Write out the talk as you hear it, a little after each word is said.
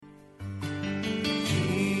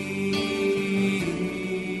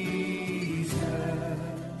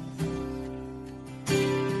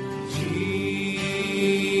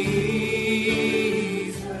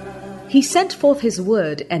He sent forth his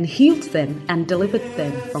word and healed them and delivered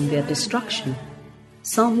them from their destruction.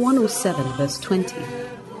 Psalm 107 verse 20.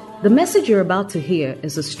 The message you're about to hear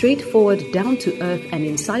is a straightforward, down-to-earth and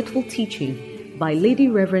insightful teaching by Lady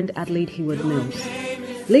Reverend Adelaide Heward Mills.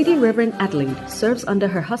 Lady Reverend Adelaide serves under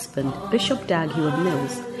her husband, Bishop Dag Heward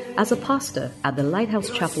Mills, as a pastor at the Lighthouse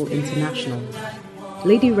Chapel International.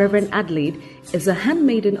 Lady Reverend Adelaide is a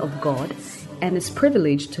handmaiden of God and is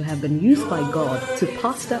privileged to have been used by God to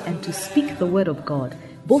pastor and to speak the word of God,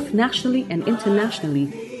 both nationally and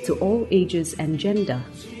internationally, to all ages and gender.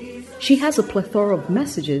 She has a plethora of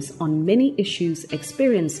messages on many issues,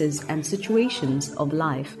 experiences, and situations of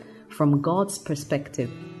life from God's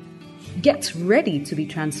perspective. Get ready to be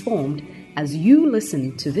transformed as you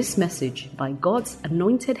listen to this message by God's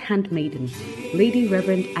anointed handmaiden, Lady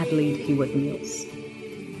Reverend Adelaide Heward Mills.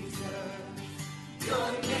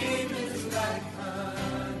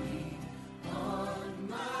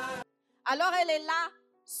 Alors elle est là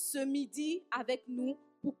ce midi avec nous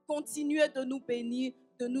pour continuer de nous bénir,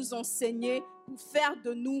 de nous enseigner, pour faire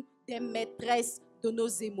de nous des maîtresses de nos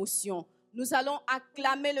émotions. Nous allons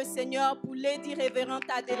acclamer le Seigneur pour Lady Révérende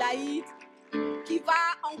Adélaïde qui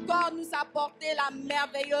va encore nous apporter la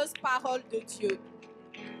merveilleuse parole de Dieu.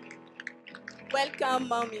 Welcome,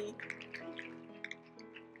 mommy.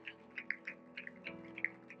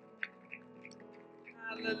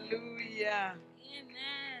 Hallelujah.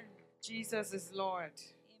 Amen. Jesus is Lord.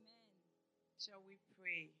 Amen. Shall we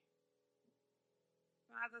pray?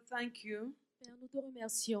 Father, thank you Père, nous te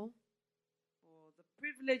remercions for the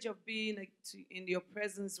privilege of being in your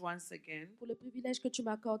presence once again. pour le privilège que tu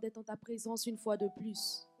m'accordes d'être en ta présence une fois de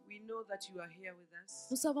plus. We know that you are here with us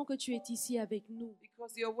Nous savons que tu es ici avec nous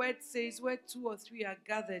because your word says where 2 or 3 are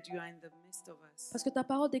gathered, you are in the midst of us. parce que ta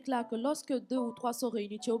parole déclare que lorsque 2 ou 3 sont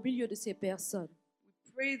réunis, tu es au milieu de ces personnes.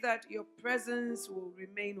 We pray that your presence will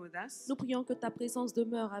remain with us. Nous prions que ta présence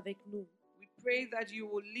demeure avec nous. We pray that you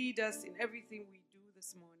will lead us in everything we do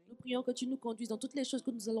this morning. Nous prions que tu nous conduises dans toutes les choses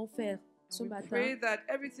que nous allons faire ce And we matin. pray that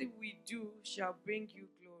everything we do shall bring you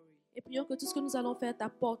glory. Et prions que tout ce que nous allons faire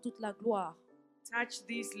t'apporte toute la gloire. Touch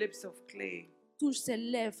these lips of clay. Touche ces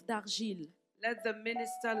lèvres d'argile Let the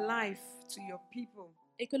minister life to your people.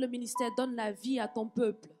 et que le ministère donne la vie à ton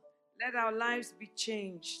peuple. Let our lives be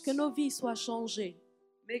changed. Que nos vies soient changées.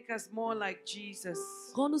 Make us more like Jesus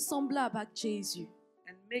Rends-nous semblables à Jésus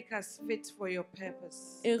and make us fit for your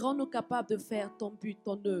purpose. et rends-nous capables de faire ton but,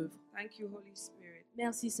 ton œuvre. Thank you, Holy Spirit.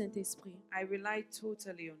 Merci Saint-Esprit. I rely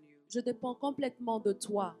totally on you. Je dépends complètement de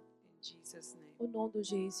toi. In Jesus' name. Au nom de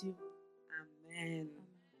Jésus. Amen.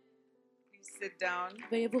 Please sit down.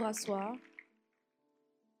 Veuillez vous rasseoir.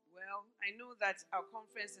 Well, I know that our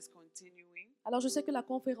conference is continuing, Alors je sais que la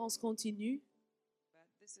conférence continue, but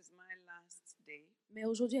this is my last day. mais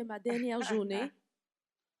aujourd'hui est ma dernière journée.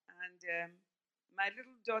 And my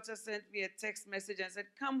little daughter sent me a text message and said,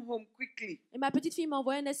 "Come home quickly." Et ma petite fille m'a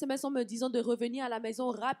envoyé un SMS en me disant de revenir à la maison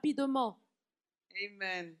rapidement.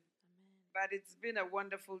 Amen. But it's been a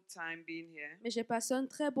wonderful time being here. Mais j'ai passé un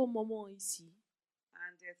très beau moment ici.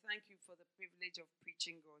 And thank you for the privilege of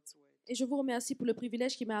preaching God's word. Et je vous remercie pour le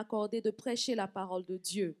privilège qu'il m'a accordé de prêcher la parole de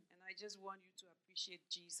Dieu. And I just want you to appreciate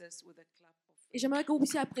Jesus with a clap of Et j'aimerais que vous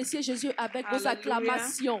puissiez apprécier Jésus avec vos Hallelujah.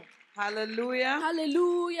 acclamations. Hallelujah.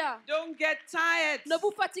 Alléluia. Don't get tired. Ne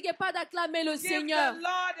vous fatiguez pas d'acclamer le Give Seigneur. the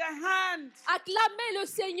Lord a hand. Acclamez le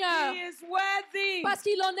Seigneur He is worthy. parce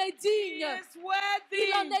qu'il en est He digne. is worthy.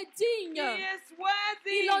 Il en est He digne. is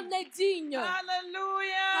worthy. Il en est digne.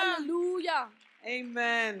 Hallelujah. Alléluia.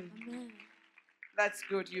 Amen. Amen. That's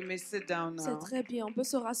good. You may sit down C'est now. très bien. On peut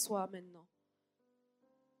se rasseoir maintenant.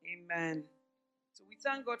 Amen. So we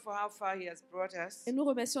thank God for how far He has brought us. Et nous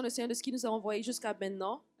remercions le Seigneur de ce qu'il nous a envoyé jusqu'à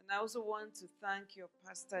maintenant. And I also want to thank your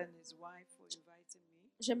pastor and his wife for inviting me.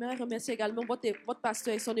 J'aimerais remercier également votre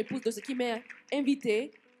pasteur et son épouse de ce qui m'a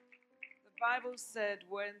invité. The Bible said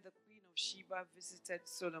when the Queen of Sheba visited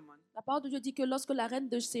Solomon, La parole de Dieu dit que lorsque la reine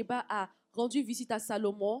de Sheba a rendu visite à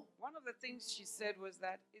Salomon, one of the things she said was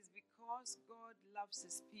that it's because God loves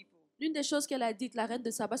his people. l'une des choses qu'elle a dites, la reine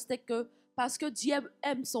de Saba, c'était que parce que Dieu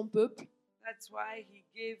aime son peuple, That's why he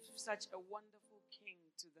gave such a wonderful king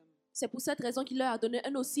to them. c'est pour cette raison qu'il leur a donné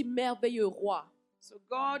un aussi merveilleux roi. So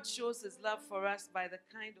God shows his love for us by the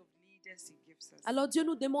kind of leaders he gives us. Alors Dieu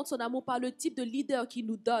nous démontre son amour par le type de leader qu'il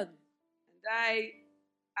nous donne. And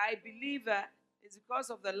I believe that it's because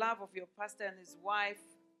of the love of your pastor and his wife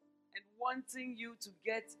and wanting you to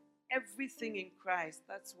get everything in Christ.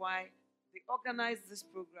 That's why they organized this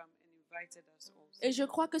program and invited us also. Et je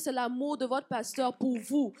crois que c'est l'amour de votre pasteur pour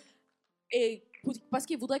vous. Et parce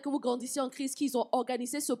qu'il voudrait que vous grandissiez en Christ, qu'ils ont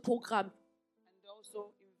organisé ce programme. And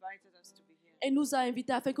also invited us to be here. et nous a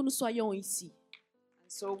invités afin que nous soyons ici. And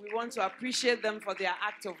so we want to appreciate them for their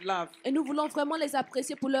act of love. Et nous voulons vraiment les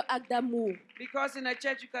apprécier pour leur acte d'amour. Because in a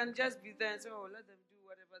church, you can just be there and say, oh, let them do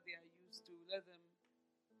whatever they are used to. Let them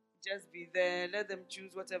just be there. Let them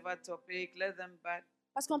choose whatever topic. Let them, but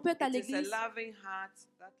Parce qu'on peut être à it is a l'église, loving heart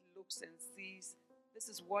that looks and sees, this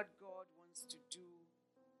is what God wants to do.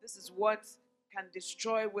 This is what can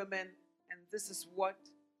destroy women, and this is what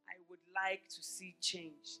I would like to see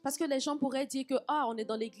change. parce que les gens pourraient dire que on est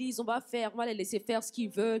dans l'église, on va les laisser faire ce qu'ils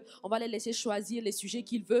veulent, on va les laisser choisir les sujets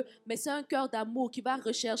qu'ils veulent, mais c'est un cœur d'amour qui va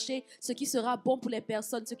rechercher ce qui sera bon pour les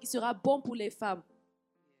personnes, ce qui sera bon pour les femmes.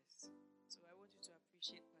 Yes. So I want you to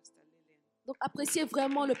appreciate Pastor Lillian. Donc appréciez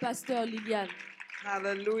vraiment le pasteur Liliane.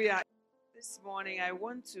 Hallelujah. This morning, I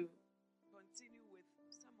want to continue with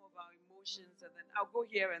some of our emotions, and then I'll go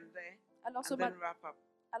here and there, Alors ce, and then mat- wrap up.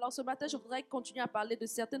 alors ce matin, je voudrais continuer à parler de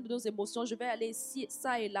certaines de nos émotions. Je vais aller ici,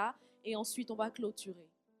 ça et là, et ensuite on va clôturer.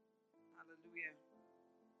 Hallelujah.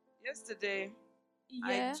 Yesterday,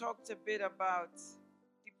 Hier, I talked a bit about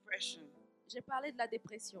depression, j'ai parlé de la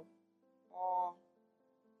dépression, or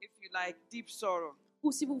if you like, deep sorrow.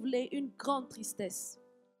 ou si vous voulez, une grande tristesse.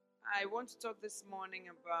 I want to talk this morning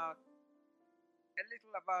about a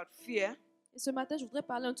little about fear Et ce matin, je voudrais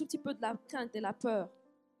parler un tout petit peu de la crainte et la peur.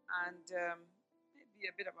 and maybe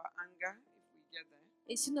a bit about anger if we get there.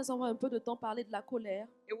 Et si nous avons un peu de temps, parler de la colère.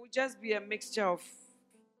 It will just be a mixture of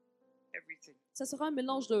everything. Ça sera un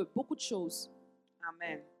mélange de beaucoup de choses.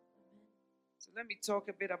 Amen. So let me talk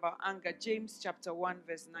a bit about anger. James chapter 1,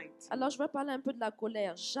 verse 19. Alors, je vais parler un peu de la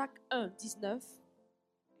colère. Jacques 1, 19. Amen.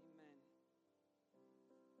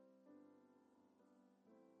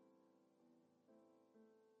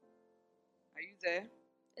 Are you there?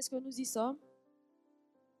 Est-ce que nous y sommes?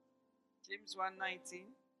 James 1, 19.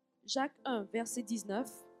 Jacques 1, verset 19.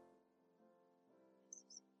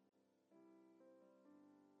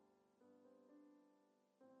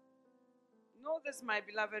 Know this, my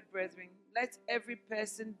beloved brethren. Let every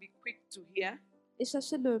person be quick to hear, Et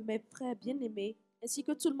sachez-le, mes frères bien-aimés, ainsi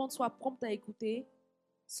que tout le monde soit prompt à écouter,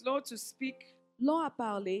 slow to speak, lent à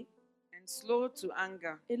parler and slow to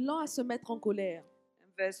anger. et lent à se mettre en colère.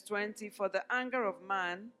 And verse 20. For the anger of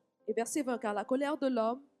man Et verset 20, car la colère de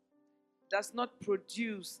l'homme does not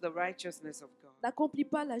produce the righteousness of God. n'accomplit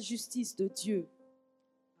pas la justice de Dieu.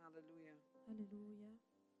 Hallelujah. Alléluia.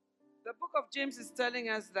 The book of James is telling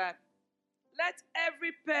us that let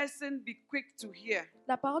every person be quick to hear,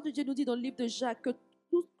 La parole de Dieu nous dit dans le livre de Jacques que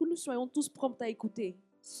nous soyons tous prompts à écouter,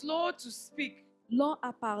 slow to speak, lents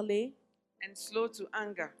à parler and slow to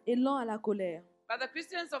anger. et lents à la colère. But the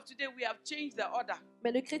Christians of today, we have changed the order.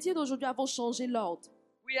 Mais les chrétiens d'aujourd'hui avons changé l'ordre.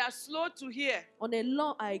 We are slow to hear, On est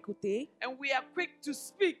lent à écouter and we are quick to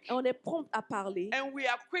speak, et on est prompt à parler and we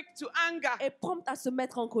are quick to anger. et prompt à se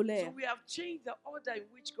mettre en So colère. we have changed the order in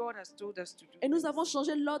which God has told us to do Et nous things. avons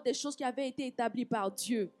changé l'ordre des choses qui avaient été établies par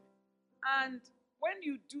Dieu. And when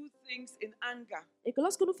you do things in anger, Et que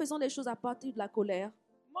lorsque nous faisons les choses à partir de la colère,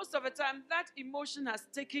 most of the time that emotion has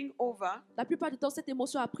taken over, la plupart du temps, cette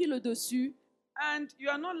émotion a pris le dessus and you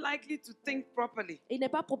are not likely to think properly. et il n'est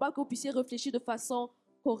pas probable que vous puissiez réfléchir de façon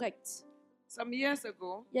correcte. Some years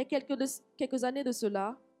ago, Il y a quelques années de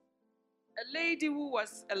cela, a lady who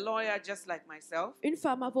was a lawyer just like myself une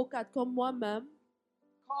femme avocate comme moi-même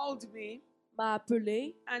called me m'a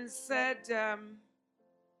appelée and said,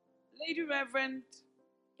 Lady Reverend,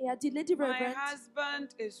 et a dit, Lady my Reverend, husband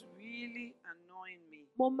is really annoying me.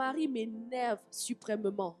 mon mari m'énerve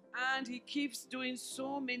suprêmement. And he keeps doing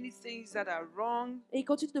so many things that are wrong. Et il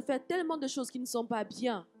continue de faire tellement de choses qui ne sont pas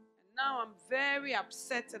bien. And now I'm very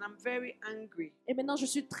upset and I'm very angry. Et maintenant, je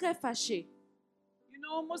suis très fâchée. You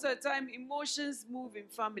know, most of the time, emotions move in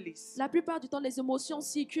families. La plupart du temps, les émotions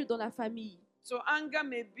circulent dans la famille. So anger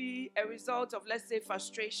may be a result of, let's say,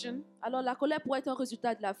 frustration Alors, la colère pourrait être un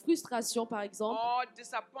résultat de la frustration, par exemple, or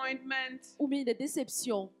disappointment ou bien des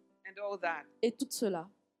déceptions and all that. et tout cela.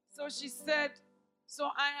 So she said, so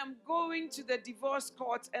I am going to the divorce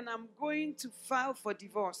court and I'm going to file for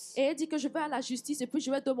divorce. Et elle dit que je vais à la justice et puis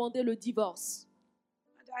je vais demander le divorce.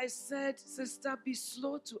 And I said, sister, be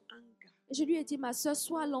slow to anger. Et je lui ai dit, ma soeur,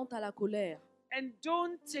 sois lente à la colère And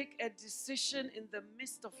don't take a decision in the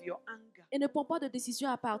midst of your anger. et ne prends pas de décision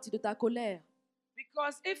à partir de ta colère.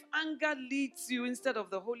 Because if anger leads you instead of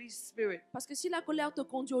the Holy Spirit, Parce que si la colère te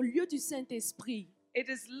conduit au lieu du Saint-Esprit, it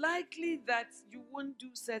is likely that you won't do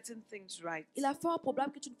certain things right. il est fort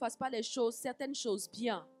probable que tu ne fasses pas certaines choses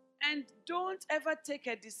bien. And don't ever take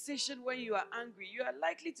a decision when you are angry. You are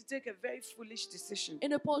likely to take a very foolish decision. Et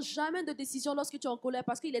ne prends jamais de décision lorsque tu es en colère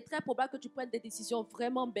parce qu'il est très probable que tu prennes des décisions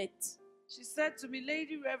vraiment bêtes. She said to me,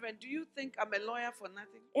 Lady Reverend, do you think I'm a lawyer for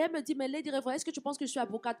nothing? Et elle me dit, mais Lady Reverend, est-ce que tu penses que je suis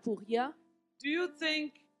avocate pour rien? Do you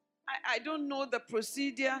think I don't know the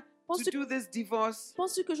procedure to Penses-tu do this divorce?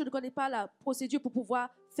 penses-tu que je ne connais pas la procédure pour pouvoir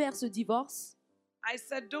faire ce divorce? I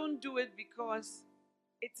said, don't do it because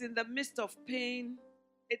it's in the midst of pain.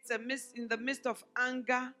 It's in the midst of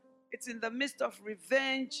anger. It's in the midst of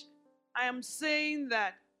revenge. I am saying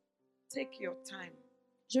that take your time.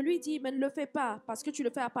 Je lui dis, mais ne le fais pas, parce que tu le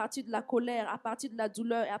fais à partir de la colère, à partir de la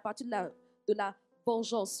douleur et à partir de la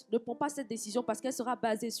vengeance. Ne prends pas cette décision parce qu'elle sera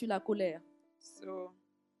basée sur la colère. So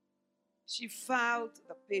she filed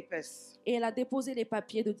the papers. Et elle a déposé les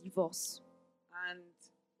papiers de divorce. And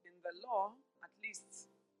in the law, at least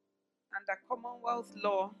under Commonwealth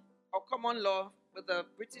law or common law with the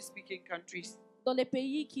British-speaking countries, Dans les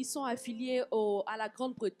pays qui sont affiliés à la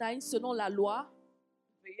Grande-Bretagne, selon la loi,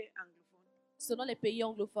 pays anglophone, selon les pays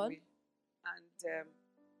anglophones, oui. And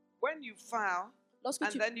when you file, lorsque and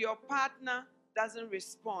tu, then your partner doesn't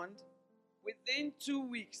respond, within 2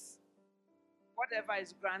 weeks, whatever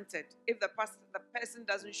is granted, if the person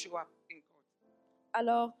doesn't show up in court,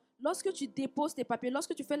 alors, lorsque tu déposes tes papiers,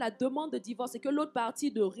 lorsque tu fais la demande de divorce et que l'autre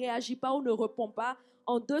partie ne réagit pas ou ne répond pas,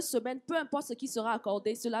 en 2 semaines, peu importe ce qui sera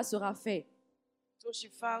accordé, cela sera fait. so she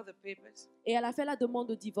filed the papers, Et elle a fait la demande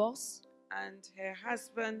de divorce. and her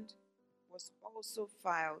husband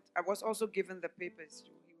was also given the papers.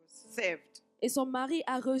 He was served. Et son mari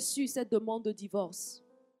a reçu cette demande de divorce.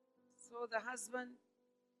 So the husband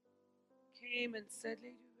came and said,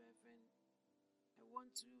 Lady Reverend, I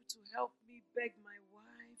want you to help me beg my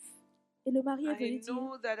wife. Et le mari est I venu dire,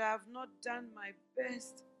 know that I have not done my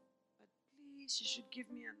best, but please, you should give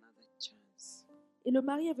me another chance. et le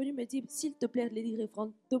mari est venu me dire, s'il te plaît, Lady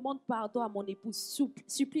Reverend, demande pardon à mon épouse,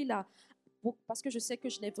 supplie-la, parce que je sais que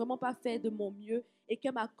je n'ai vraiment pas fait de mon mieux et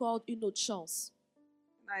qu'elle m'accorde une autre chance.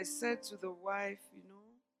 And I said to the wife, you know,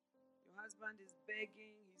 your husband is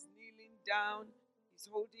begging, he's kneeling down, he's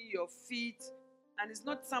holding your feet, and it's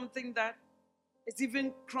not something that is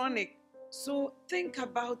even chronic. So think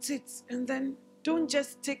about it, and then don't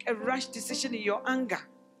just take a rash decision in your anger.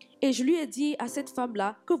 Et je lui ai dit à cette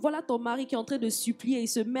femme-là que voilà ton mari qui est en train de supplier, il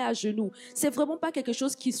se met à genoux. C'est vraiment pas quelque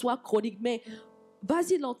chose qui soit chronique, mais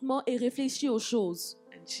vas-y lentement et réfléchis aux choses.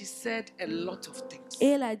 And she said a lot of things. Et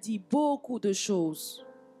elle a dit beaucoup de choses.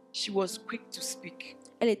 She was quick to speak.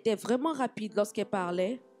 Elle était vraiment rapide lorsqu'elle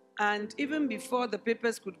parlait. And even before the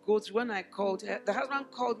papers could go through, when I called her, the husband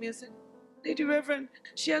called me and said, Lady Reverend,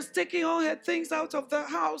 she has taken all her things out of the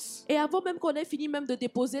house. Et avant même qu'on ait fini même de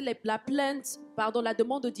déposer la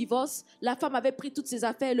demande de divorce, la femme avait pris toutes ses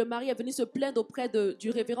affaires et le mari est venu se plaindre auprès du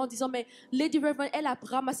révérend en disant, mais Lady Reverend, elle a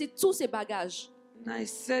ramassé tous ses bagages. And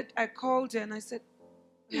I called her and I said,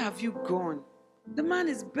 where have you gone? The man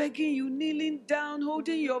is begging you, kneeling down,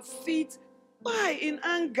 holding your feet. Why? In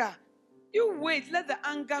anger. You wait, let the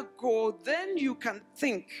anger go, then you can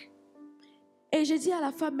think. Et j'ai dit à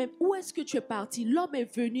la femme même, où est-ce que tu es partie? L'homme est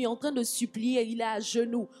venu en train de supplier, il est à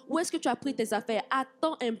genoux. Où est-ce que tu as pris tes affaires?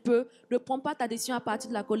 Attends un peu, ne prends pas ta décision à partir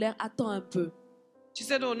de la colère, attends un peu. She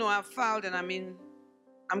said, oh no, I filed and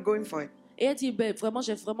I'm going for it. Et elle dit, ben, vraiment,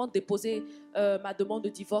 j'ai vraiment déposé ma demande de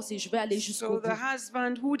divorce et je vais aller jusqu'au So bout. the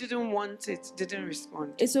husband who didn't want it didn't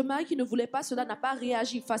respond. Et ce mari qui ne voulait pas cela n'a pas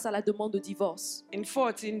réagi face à la demande de divorce. In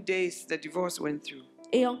 14 days, the divorce went through.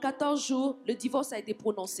 Et en 14 jours, le divorce a été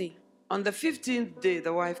prononcé. On the 15th day, the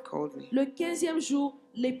wife called me. Le 15e jour,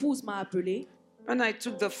 l'épouse m'a appelé. When I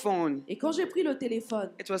took the phone, Et quand j'ai pris le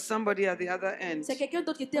téléphone, it was somebody at the other end. c'est quelqu'un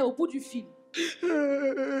d'autre qui était au bout du fil.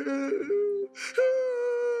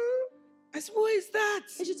 I said, who is Et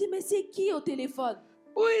that? je dis, mais c'est qui au téléphone?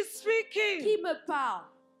 Who is speaking? Qui me parle?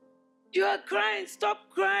 You are crying. Stop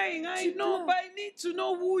crying. I Tu know, pleures. but I need to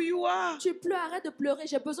know who you are. Tu pleures, arrête de pleurer,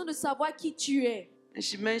 j'ai besoin de savoir qui tu es. And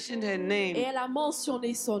she mentioned her Et name. elle a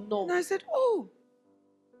mentionné son nom. And I said, oh,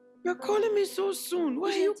 you're calling me so soon.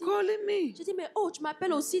 Why are you calling me? J'ai dit, mais oh, tu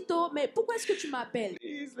m'appelles aussitôt, mais pourquoi est-ce que tu m'appelles?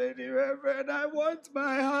 Please, Lady Reverend, I want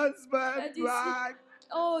my husband Elle dit, back.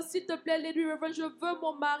 Oh, s'il te plaît, Lady Reverend, je veux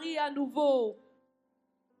mon mari à nouveau.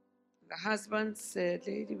 The husband said,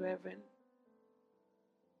 Lady Reverend,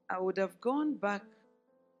 I would have gone back,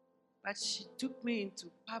 but she took me into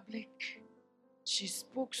public. She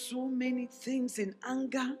spoke so many things in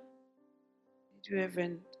anger. Lady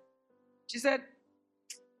Reverend, she said,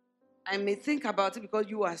 I may think about it because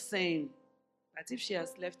you are saying that if she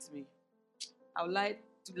has left me, I would like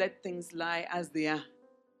to let things lie as they are.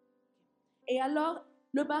 Et alors,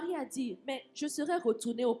 le mari a dit, mais je serais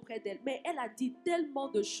retourné auprès d'elle. Mais elle a dit tellement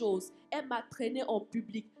de choses. Elle m'a traîné en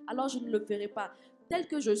public. Alors je ne le ferai pas. Tel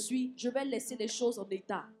que je suis, je vais laisser les choses en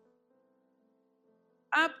état.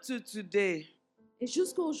 Up to today, Et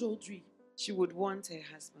jusqu'à aujourd'hui, she would want her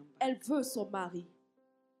husband back. elle veut son mari.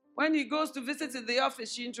 When he goes to visit in the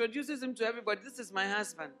office, she introduces him to everybody. This is my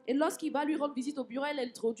husband. Et lorsqu'il va lui rendre visite au bureau, elle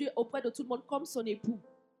l'introduit auprès de tout le monde comme son époux.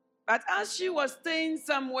 But as she was staying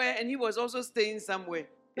somewhere and he was also staying somewhere,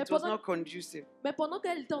 it was not conducive. Mais pendant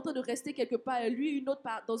qu'elle était en train de rester quelque part, et lui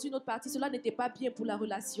dans une autre partie, cela n'était pas bien pour la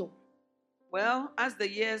relation. Well, as the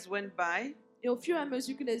years went by, Et au fur et à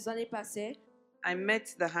mesure que les années passaient, I met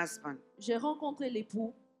the husband j'ai rencontré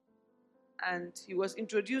l'époux and he was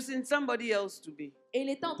introducing somebody else to me. et il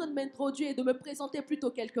était en train de m'introduire et de me présenter plutôt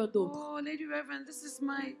quelqu'un d'autre. Oh, Lady Reverend, this is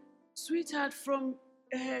my sweetheart from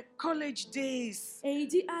college days. Et il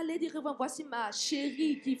dit, ah, Lady Reverend, voici ma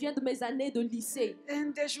chérie qui vient de mes années de lycée.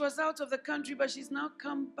 And she was out of the country, but she's now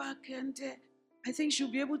come back, and I think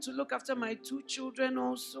she'll be able to look after my 2 children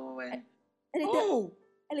also. And Elle était, oh,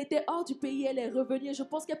 elle était hors du pays, elle est revenue. Je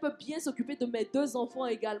pense qu'elle peut bien s'occuper de mes 2 enfants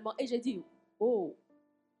également. Et j'ai dit, oh,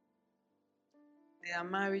 they are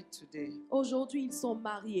married today. aujourd'hui ils sont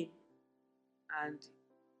mariés. And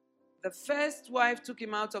the first wife took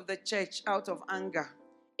him out of the church out of anger.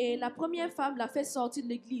 Et la première femme l'a fait sortir de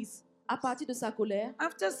l'église à partir de sa colère.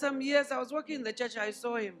 After some years, I was working in the church, I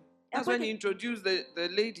saw him. That's when he introduced the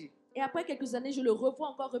lady. Et après quelques années, je le revois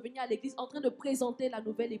encore revenir à l'église en train de présenter la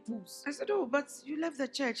nouvelle épouse. I said, oh, but you left the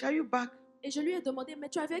church. Are you back? Et je lui ai demandé, mais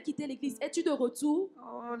tu avais quitté l'église, es-tu de retour?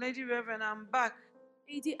 Oh, Lady Reverend, I'm back.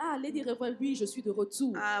 Et il dit, ah, Lady Reverend, oui, je suis de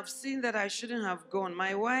retour. I've seen that I shouldn't have gone.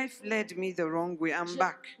 My wife led me the wrong way. I'm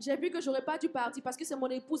back. J'ai vu que j'aurais pas dû partir parce que c'est mon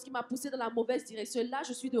épouse qui m'a poussé dans la mauvaise direction. Là,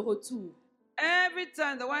 je suis de retour. Every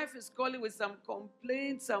time the wife is calling with some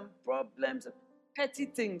complaints, some problems, petty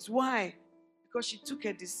things. Why? Because she took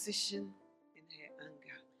a decision in her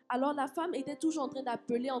anger. Alors la femme était toujours en train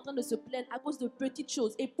d'appeler, en train de se plaindre à cause de petites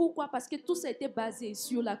choses. Et pourquoi? Parce que tout ça était basé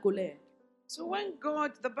sur la colère. So when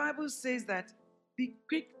God, the Bible says that, be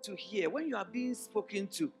quick to hear when you are being spoken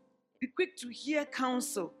to. Be quick to hear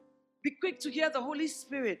counsel. Be quick to hear the Holy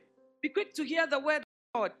Spirit. Be quick to hear the word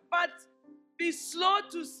of God. But be slow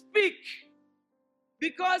to speak.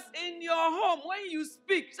 Because in your home, when you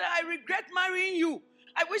speak, say, I regret marrying you.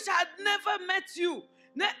 I wish I had never met you.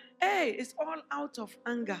 Hey, it's all out of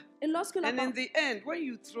anger. Et lorsque la And in the end, when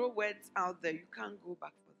you throw words out there, you can't go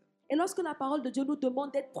back for them. Et lorsque la parole de Dieu nous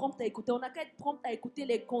demande d'être prompt à écouter, on n'a qu'à être prompt à écouter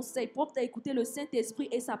les conseils, prompt à écouter le Saint-Esprit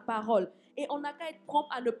et sa parole. Et on n'a qu'à être prompt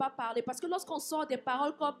à ne pas parler. Parce que lorsqu'on sort des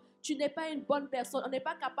paroles comme « tu n'es pas une bonne personne », on n'est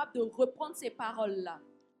pas capable de reprendre ces paroles-là.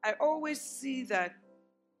 I always see that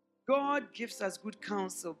God gives us good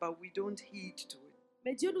counsel, but we don't heed to it.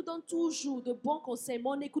 Mais Dieu nous donne toujours de bons conseils, mais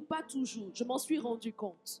on n'écoute pas toujours. Je m'en suis rendu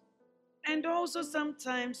compte. And also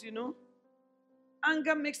sometimes, you know,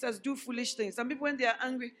 anger makes us do foolish things. Some people, when they are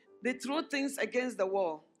angry, they throw things against the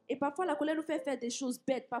wall. Et parfois, la colère nous fait faire des choses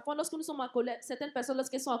bêtes. Parfois, lorsque nous sommes en colère, certaines personnes,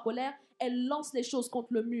 lorsqu'elles sont en colère, elles lancent les choses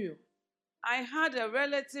contre le mur. I had a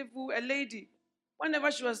relative who, a lady,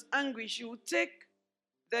 whenever she was angry, she would take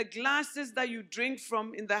the glasses that you drink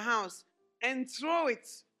from in the house and throw it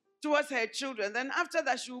towards her children. Then after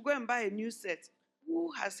that, she would go and buy a new set.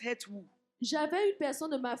 Who has hurt who? J'avais une personne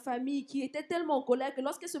de ma famille qui était tellement en colère que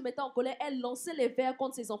lorsqu'elle se mettait en colère, elle lançait les verres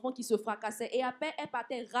contre ses enfants qui se fracassaient. Et après, elle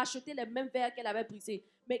partait racheter les mêmes verres qu'elle avait brisés.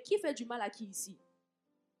 Mais qui fait du mal à qui ici?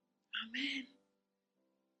 Amen.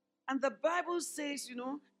 And the Bible says, you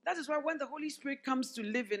know, that is why when the Holy Spirit comes to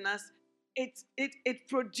live in us, it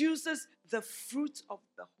produces the fruit of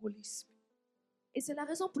the Holy Spirit. Et c'est la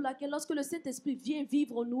raison pour laquelle lorsque le Saint-Esprit vient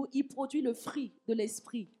vivre en nous, il produit le fruit de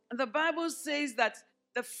l'Esprit. And the Bible says that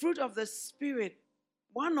the fruit of the Spirit,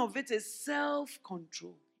 one of it is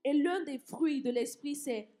self-control. Et l'un des fruits de l'Esprit,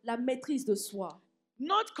 c'est la maîtrise de soi.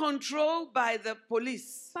 Not controlled by the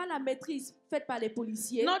police. Pas la maîtrise faite par les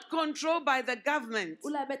policiers. Not controlled by the government. Ou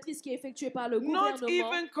la maîtrise qui est effectuée par le Not gouvernement.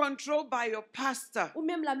 even controlled by your pastor. Ou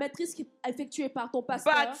même la maîtrise qui est effectuée par ton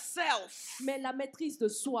pasteur. But self. Mais la maîtrise de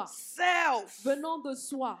soi. Self. Venant de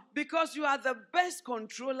soi. Because you are the best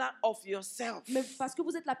controller of yourself. Mais parce que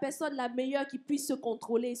vous êtes la personne la meilleure qui puisse se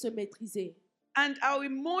contrôler et se maîtriser. And our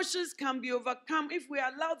emotions can be overcome if we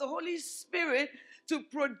allow the Holy Spirit to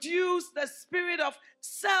produce the spirit of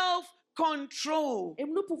self-control. Et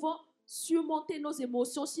nous pouvons surmonter nos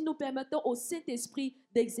émotions si nous permettons au Saint-Esprit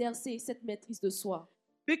d'exercer cette maîtrise de soi.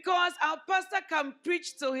 Because our pastor can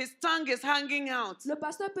preach till his tongue is hanging out. Le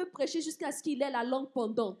pasteur peut prêcher jusqu'à ce qu'il ait la langue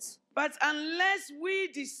pendante. But unless we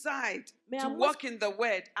decide to walk in the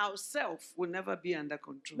word, ourselves will never be under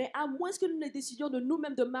control. Mais à moins que nous ne décidions de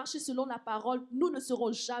nous-mêmes de marcher selon la parole, nous ne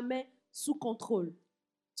serons jamais sous contrôle.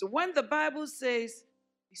 So when the Bible says,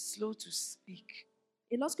 be slow to speak,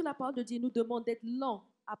 Et lorsque la parole de Dieu nous demande d'être lent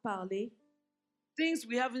à parler, Things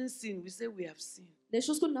we haven't seen, we say we have seen. Les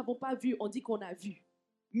choses que nous n'avons pas vues, on dit qu'on a vu.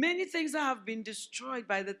 Many things that have been destroyed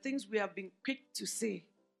by the things we have been quick to say.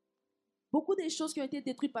 Beaucoup de choses qui ont été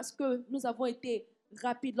détruites parce que nous avons été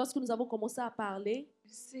rapides. Lorsque nous avons commencé à parler,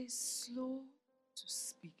 We say slow to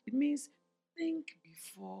speak. It means think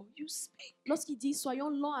before you speak. lorsqu'il dit soyons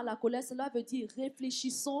lents à la colère, cela veut dire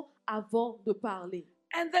réfléchissons avant de parler.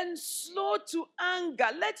 And then slow to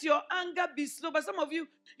anger. Let your anger be slow. But some of you,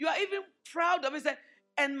 you are even proud of it. Say,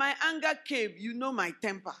 and my anger came. You know my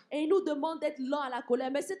temper. Et il nous demande d'être lents à la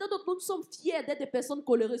colère. Mais certains d'entre nous sommes fiers d'être des personnes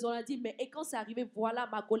coléreuses. On a dit, mais et quand c'est arrivé, voilà,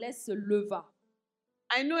 ma colère se leva.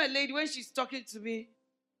 I know a lady, when she's talking to me,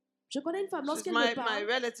 Je connais une femme, she's lorsqu'elle my me parle,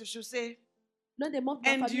 relative, she'll say, l'un des membres de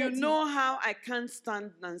ma and famille you elle dit, know how I can't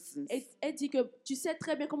stand nonsense. elle dit que tu sais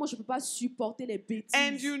très bien comment je ne peux pas supporter les bêtises.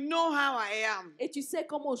 And you know how I am. Et tu sais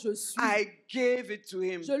comment je suis. I gave it to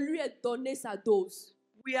him. Je lui ai donné sa dose.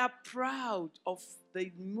 We are proud of the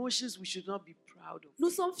emotions we should not be proud of. Nous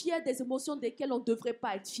sommes fiers des émotions desquelles on ne devrait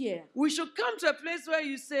pas être fiers. We should come to a place where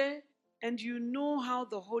you say, and you know how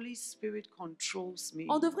the Holy Spirit controls me.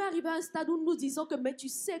 On devrait arriver à un stade où nous disons que mais tu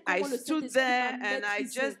sais I comment le stood Saint-Esprit there m'a and I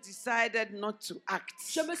maîtrisé. just decided not to act.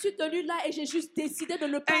 Je me suis tenue là et j'ai juste décidé de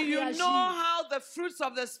ne pas And you réagir. know how the fruits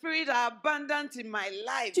of the Spirit are abundant in my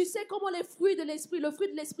life. Tu sais comment les fruits de l'esprit, le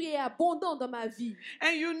fruit de l'esprit est abondant dans ma vie.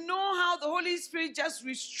 And you know how the Holy Spirit just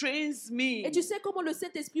restrains me. Et tu sais comment le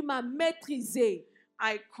Saint-Esprit m'a maîtrisé.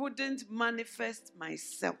 I couldn't manifest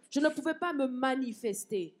myself. Je ne pouvais pas me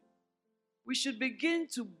manifester. We should begin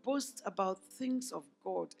to boast about things of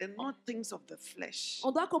God and not things of the flesh.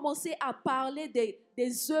 On doit commencer à parler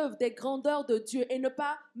des œuvres, des grandeurs de Dieu et ne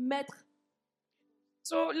pas mettre.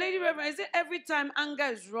 So, Lady Reverend, is it every time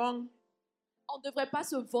anger is wrong? On ne devrait pas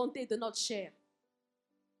se vanter de notre chair.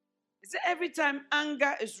 Is it every time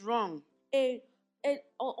anger is wrong? Et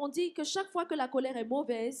on dit que chaque fois que la colère est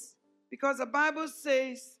mauvaise, Because the Bible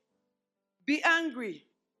says, be angry.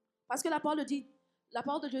 parce que la parole de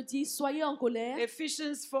Dieu dit, soyez en colère.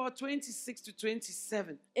 Ephesians 4:26 to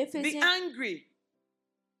 27. Be Éphésiens, angry,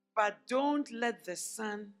 but don't let the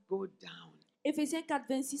sun go down. Éphésiens 4,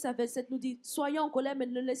 26 à 27 nous dit, soyez en colère, mais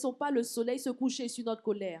ne laissons pas le soleil se coucher sur notre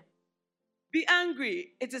colère. Be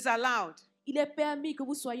angry, it is allowed. Il est permis que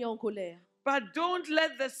vous soyez en colère, But don't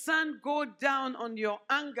let the sun go down on your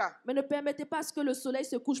anger. mais ne permettez pas à ce que le soleil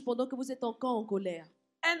se couche pendant que vous êtes encore en colère.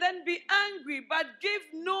 And then be angry, but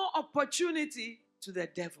give no opportunity to the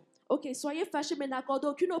devil. Ok, soyez fâchés, mais n'accordez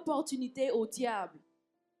aucune opportunité au diable.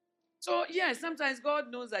 So, yes, sometimes God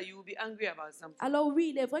knows that you will be angry about something. Alors oui,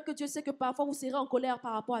 il est vrai que Dieu sait que parfois vous serez en colère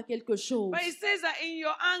par rapport à quelque chose. But He says that in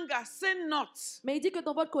your anger, sin not. Mais il dit que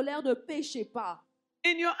dans votre colère, ne péchez pas.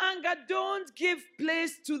 In your anger, don't give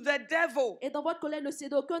place to the devil. Et dans votre colère, ne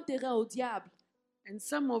cédez aucun terrain au diable. And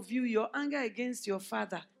some of you, your anger against your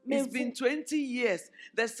father, Mais it's been 20 years.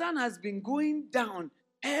 The sun has been going down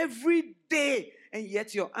every day, and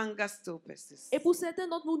yet your anger still persists. Et pour certains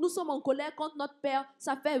d'entre nous, nous sommes en colère contre notre Père.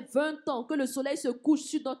 Ça fait 20 ans que le soleil se couche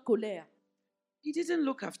sur notre colère. He didn't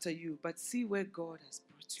look after you, but see where God has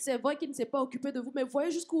brought you. C'est vrai qu'il ne s'est pas occupé de vous, mais voyez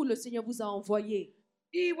jusqu'où le Seigneur vous a envoyé.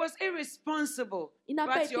 He was irresponsible, Il n'a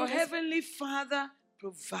pas but été your res- heavenly Father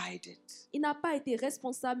provided. Il n'a pas été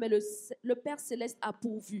responsable, mais le Père Céleste a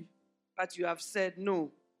pourvu. But you have said,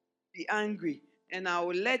 no, be angry, and I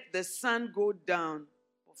will let the sun go down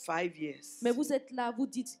for 5 years. Mais vous êtes là, vous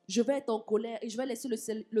dites, je vais être en colère et je vais laisser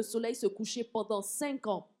le soleil se coucher pendant 5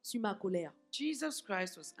 ans sur ma colère. Jesus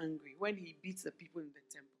Christ was angry when he beat the people in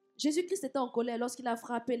the temple. Jésus-Christ était en colère lorsqu'il a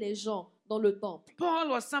frappé les gens dans le temple. Paul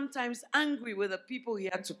was sometimes angry with the people he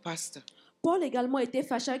had to pastor. Paul également était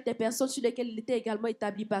fâché avec des personnes sur lesquelles il était également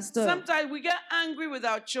établi pasteur. Sometimes we get angry with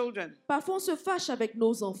our children. Parfois, on se fâche avec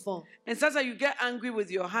nos enfants. And sometimes you get angry with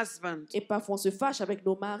your husband. Et parfois, on se fâche avec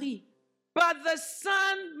nos maris. But the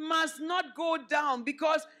sun must not go down,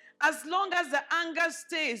 because as long as the anger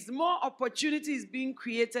stays, more opportunity is being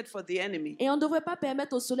created for the enemy. Et on ne devrait pas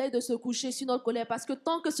permettre au soleil de se coucher sur notre colère parce que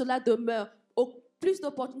tant que cela demeure, plus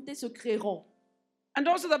d'opportunités se créeront. And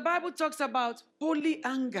also the Bible talks about holy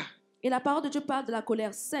anger. Et la parole de Dieu parle de la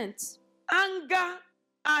colère sainte. Anger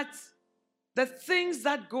at the things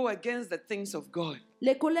that go against the things of God.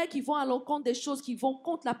 Les colères qui vont à l'encontre des choses qui vont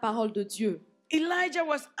contre la parole de Dieu. Elijah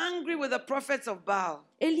was angry with the prophets of Baal.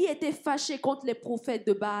 Élie était fâché contre les prophètes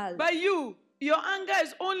de Baal. But you, your anger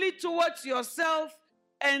is only towards yourself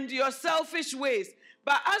and your selfish ways.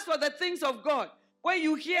 But as for the things of God, when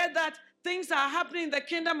you hear that things are happening in the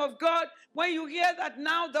kingdom of God, when you hear that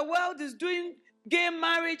now the world is doing gay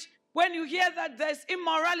marriage, when you hear that there's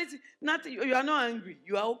immorality, nothing, you are not angry.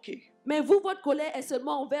 You are okay. Mais vous, votre colère est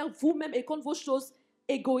seulement envers vous-même et contre vos choses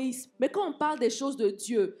égoïste. Mais quand on parle des choses de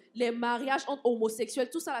Dieu, les mariages entre homosexuels,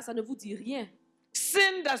 tout ça, là, ça ne vous dit rien.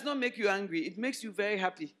 Sin does not make you angry, it makes you very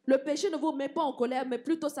happy. Le péché ne vous met pas en colère, mais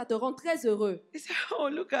plutôt ça te rend très heureux. You say, oh,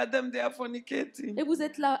 look at them, they are fornicating. Et vous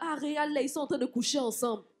êtes là, ah, regarde, là, ils sont en train de coucher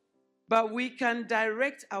ensemble. But we can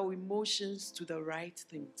direct our emotions to the right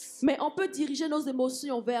things. Mais on peut diriger nos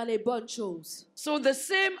émotions vers les bonnes choses. So the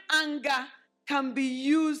same anger can be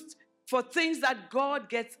used for things that God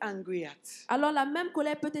gets angry at. Alors la même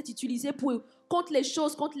colère peut être utilisée contre les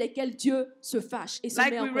choses contre lesquelles Dieu se fâche et se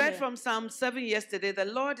Like met en we read colère. from Psalm 7 yesterday, the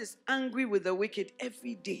Lord is angry with the wicked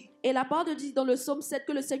every day. Et la parole de Dieu dit dans le psaume 7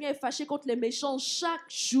 que le Seigneur est fâché contre les méchants chaque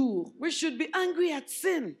jour. We should be angry at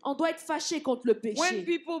sin. On doit être fâché contre le When péché.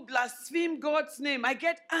 people blaspheme God's name, I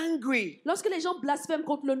get angry. Lorsque les gens blasphèment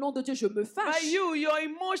contre le nom de Dieu, je me But fâche. you, your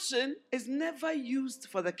emotion is never used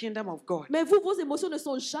for the kingdom of God. Mais vous, vos émotions ne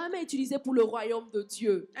sont jamais utilisées pour le royaume de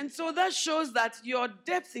Dieu. And so that shows that your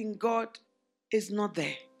depth in God is not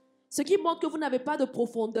there. Ce qui montre que vous n'avez pas de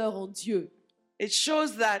profondeur en Dieu. It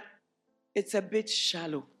shows that it's a bit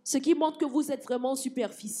shallow. Ce qui montre que vous êtes vraiment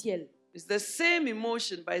superficiel. It's the same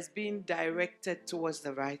emotion, but it's being directed towards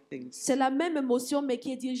the right things. C'est la même émotion, mais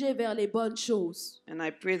qui est dirigée vers les bonnes choses. And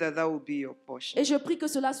I pray that that will be your portion. Et je prie que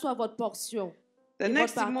cela soit votre portion. The et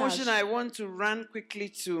next votre emotion partage. I want to run quickly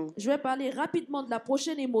to Je vais parler rapidement de la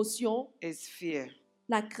prochaine émotion, is fear.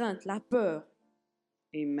 la crainte, la peur.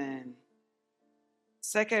 Amen.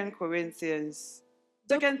 2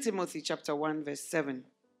 Timothy chapter 1 verse 7.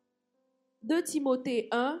 2 Timothée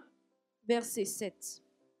 1, verset 7.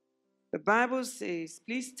 The Bible says,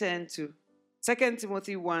 please turn to 2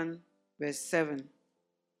 Timothy 1 verse 7.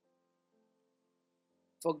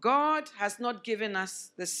 For God has not given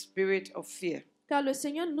us the spirit of fear, Car le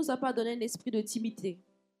Seigneur ne nous a pas donné un esprit de timidité,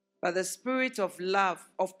 but the spirit of love,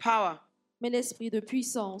 of power, mais l'esprit de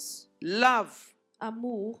puissance, love,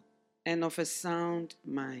 amour and of a sound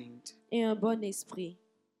mind. et un bon esprit.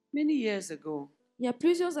 Many years ago, Il y a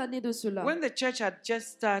plusieurs années de cela, when the church had just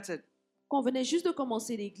started, quand on venait juste de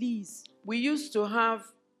commencer l'église, we used to have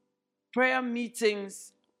prayer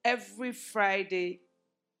meetings every Friday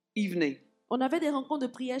evening. on avait des rencontres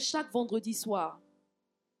de prière chaque vendredi soir.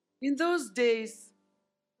 In those days,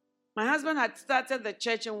 my husband had started the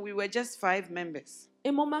church and we were just 5 members.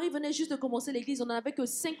 Et mon mari venait juste de commencer l'église, on n'avait que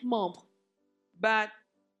 5 membres. But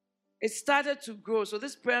it started to grow. So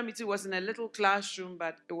this prayer meeting was in a little classroom,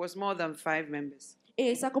 but it was more than 5 members.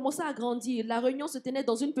 Et ça commençait à grandir. La réunion se tenait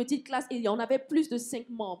dans une petite classe et on avait plus de 5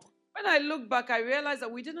 membres. When I look back, I realized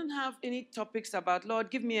that we didn't have any topics about, Lord,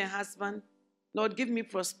 give me a husband. Lord, give me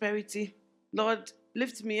prosperity. Lord,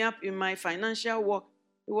 lift me up in my financial work.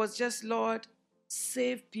 It was just, Lord,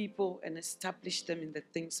 save people and establish them in the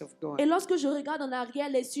things of God. Et lorsque je regarde en arrière,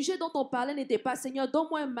 les sujets dont on parlait n'étaient pas Seigneur,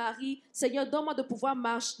 donne-moi un mari, Seigneur, donne-moi de pouvoir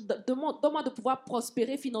marcher, donne-moi de pouvoir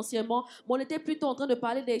prospérer financièrement. Mais on était plutôt en train de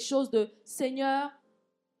parler des choses de Seigneur,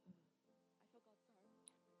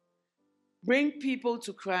 Bring people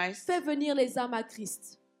to Christ fais venir les âmes à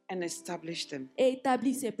Christ and establish them. et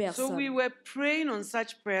établis ces So personnes. we were praying on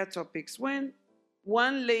such prayer topics when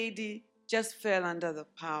one lady just fell under the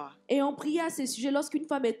power. Et on priait à ces sujets lorsqu'une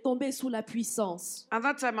femme est tombée sous la puissance. At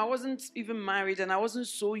that time, I wasn't even married and I wasn't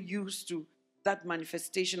so used to that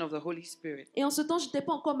manifestation of the Holy Spirit. Et en ce temps, je n'étais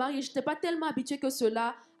pas encore mariée, je n'étais pas tellement habituée que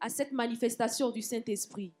cela à cette manifestation du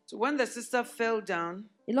Saint-Esprit. So when the sister fell down,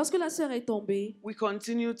 Et lorsque la sœur est tombée, we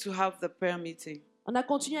continued to have the prayer meeting. on a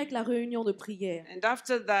continué avec la réunion de prière. And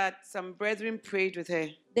after that, some brethren prayed with her,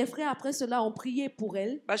 Des frères après cela ont prié pour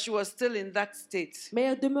elle, but she was still in that state. mais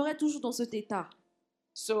elle demeurait toujours dans cet état.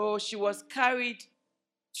 So she was carried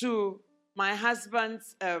to my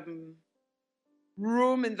husband's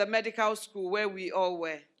room in the medical school where we all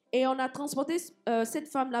were. Et on a transporté cette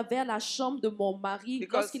femme-là vers la chambre de mon mari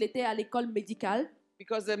Because- lorsqu'il était à l'école médicale,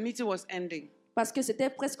 Because the meeting was ending. parce que c'était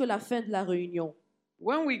presque la fin de la réunion.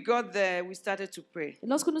 When we got there, we started to pray. Et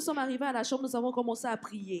lorsque nous sommes arrivés à la chambre, nous avons commencé à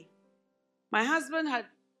prier. My husband had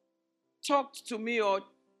talked to me, or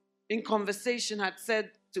in conversation had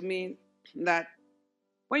said to me that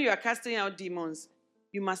when you are casting out demons,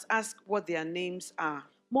 you must ask what their names are.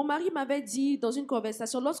 Mon mari m'avait dit dans une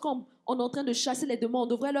conversation, lorsqu'on est en train de chasser les démons, on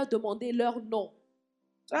devrait leur demander leur nom.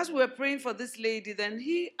 So as we were praying for this lady, then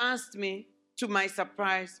he asked me, to my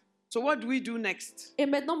surprise, so what do we do next? Et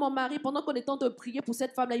maintenant, mon mari, pendant qu'on est en train de prier pour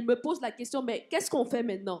cette femme-là, il me pose la question, mais qu'est-ce qu'on fait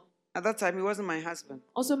maintenant? At that time, he wasn't my husband,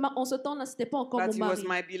 En ce temps-là, ce n'était pas encore but mon he was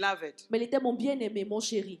mari, my beloved. mais il était mon bien-aimé, mon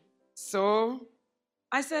chéri. So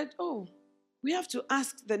I said, oh, we have to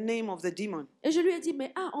ask the name of the demon. Et je lui ai dit,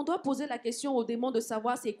 mais on doit poser la question au démon de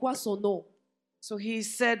savoir c'est quoi son nom. So he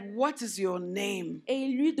said, what is your name? Et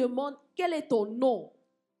il lui demande, quel est ton nom?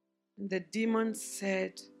 And the demon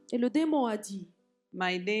said, Et le démon a dit,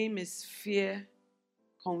 my name is fear,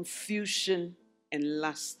 confusion, and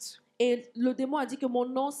lust. et le démon a dit que mon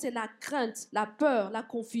nom c'est la crainte, la peur, la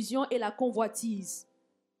confusion et la convoitise.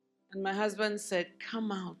 And my husband said,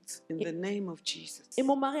 come out in the name of Jesus. Et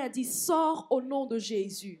mon mari a dit, sors au nom de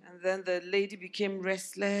Jésus. And then the lady became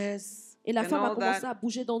restless Et la and femme a all commencé that. à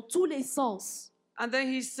bouger dans tous les sens. And then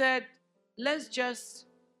he said, let's just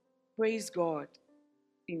praise God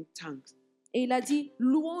in tongues. Et il a dit,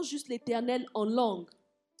 louons juste l'Éternel en langue.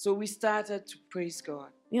 So we started to praise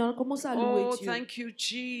God. Et on a commencé à louer Oh, Dieu. thank you,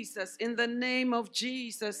 Jesus. In the name of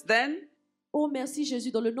Jesus. Then Oh, merci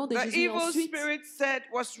Jésus, dans le nom de the Jésus. Et evil ensuite, spirit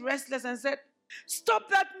was restless and said, stop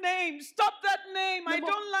that name. Stop that name. I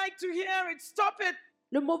don't like to hear it. Stop it.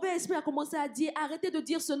 le mauvais esprit a commencé à dire, arrêtez de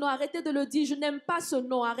dire ce nom, arrêtez de le dire, je n'aime pas ce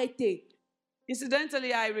nom, arrêtez.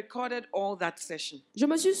 Incidentally, I recorded all that session. Je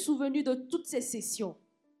me suis souvenu de toutes ces sessions.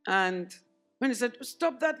 And when he said,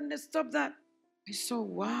 stop that, I saw,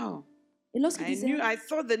 wow. Et lorsqu'il I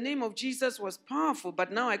thought the name of Jesus was powerful,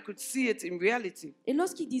 but now I could see it in reality.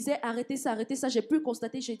 disait arrêtez ça, j'ai pu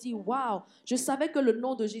constater, j'ai dit waouh, je savais que le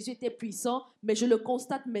nom de Jésus était puissant, mais je le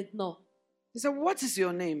constate maintenant. He said, what is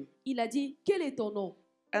your name? Il a dit, quel est ton nom?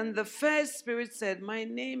 And the first spirit said, my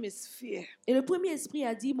name is fear. Et le premier esprit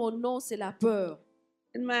a dit, mon nom c'est la peur.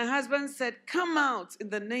 And my husband said, come out in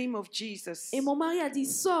the name of Jesus. Et mon mari a dit,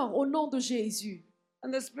 sors au nom de Jésus.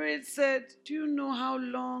 And the spirit said, do you know how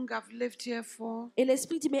long I've lived here for? Et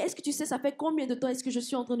l'esprit dit, mais est-ce que tu sais, ça fait combien de temps est-ce que je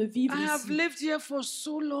suis en train de vivre I have ici? lived here for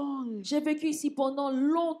so long. J'ai vécu ici pendant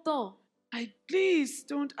longtemps. Please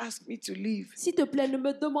don't ask me to leave. S'il te plaît, ne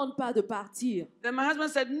me demande pas de partir. Then my husband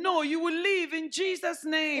said, no, you will leave in Jesus'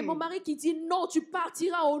 Et mon name. mari qui dit, non, tu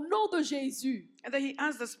partiras au nom de Jésus. And then he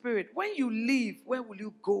asked the spirit, when you leave, where will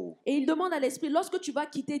you go? Et il demande à l'esprit, lorsque tu vas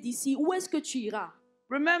quitter d'ici, où est-ce que tu iras?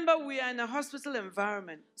 Remember, we are in a hospital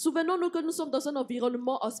environment. Souvenons-nous que nous sommes dans un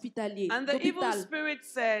environnement hospitalier, And the evil d'hôpital. spirit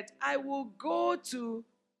said, I will go to,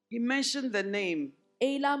 he mentioned the name,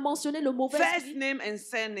 Et il a mentionné le mauvais first esprit. name and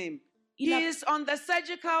surname. Il He a- is on the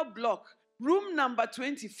surgical block, room number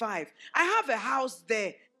 25. I have a house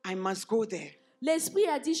there. I must go there. L'esprit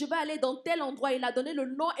a dit, je vais aller dans tel endroit. Il a donné le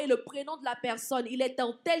nom et le prénom de la personne. Il est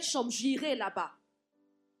dans telle chambre, j'irai là-bas.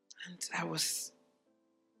 And I was,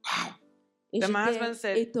 wow. Et Then my husband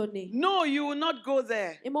j'étais said, étonnée. no, you will not go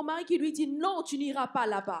there. Et mon mari qui lui dit, non, tu n'iras pas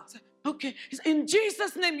là-bas. Okay, he said, in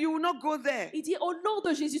Jesus' name, you will not go there. Il dit, au nom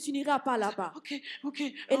de Jésus, tu n'iras pas là-bas. Okay,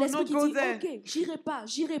 I Et will l'esprit not qui go dit, there. ok, j'irai pas,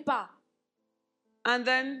 j'irai pas. And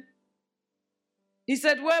then he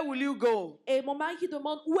said, where will you go? Et mon mari qui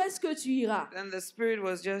demande, où est-ce que tu iras? And the spirit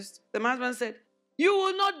was just, the husband said, you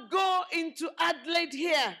will not go into Adelaide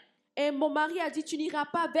here. Et mon mari a dit, tu n'iras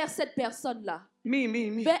pas vers cette personne-là.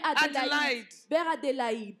 Me. Vers Adélaïde. Adelaide. Vers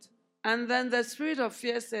Adélaïde. And then the spirit of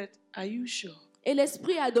fear said, are you sure? Et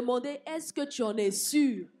l'esprit a demandé, est-ce que tu en es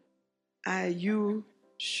sûr? Are you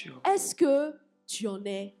sure? Est-ce que tu en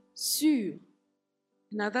es sûr?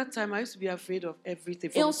 And at that time, I used to be afraid of everything,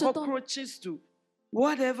 Et en from ce temps- cockroaches to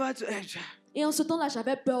whatever. Et en ce temps-là,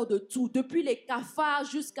 j'avais peur de tout. Depuis les cafards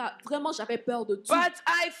jusqu'à... Vraiment, j'avais peur de tout. But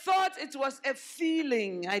I thought it was a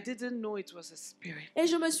feeling. I didn't know it was a spirit. Et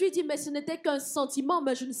je me suis dit, mais ce n'était qu'un sentiment,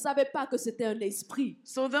 mais je ne savais pas que c'était un esprit.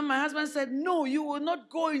 So then my husband said, no, you will not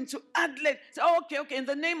go into Adelaide. I said, oh, okay, in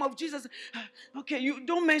the name of Jesus. Okay, you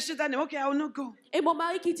don't mention that name. Okay, I will not go. Et mon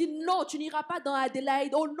mari qui dit, non, tu n'iras pas dans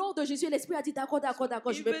Adélaïde. Au nom de Jésus, l'esprit a dit, d'accord,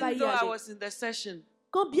 je ne vais pas Even y though I aller. was in the session,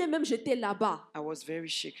 Quand bien même j'étais là-bas, I was very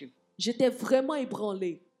shaken. j'étais vraiment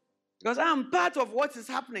ébranlée. Because I'm part of what is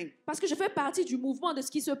happening. Parce que je fais partie du mouvement de ce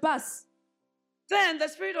qui se passe. Then the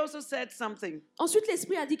Spirit also said something. Ensuite,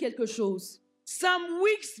 l'esprit a dit quelque chose. Some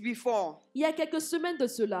weeks before, Il y a quelques semaines de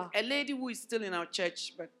cela, a lady who is still in our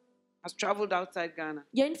church but has traveled outside Ghana,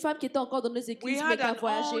 il y a une femme qui était encore dans nos we églises, mais had qui a an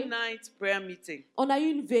voyagé. all-night prayer meeting. On a eu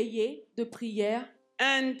une veillée de prière.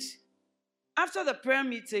 And after the prayer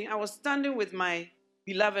meeting, I was standing with my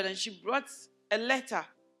beloved and she brought a letter.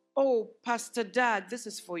 Oh, Pastor Doug, this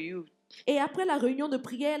is for you. Et après la réunion de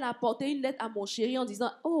prière, elle a apporté une lettre à mon chéri en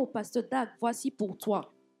disant, oh, Pasteur Doug, voici pour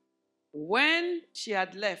toi. When she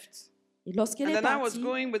had left, Et lorsqu'elle and est then I was partie,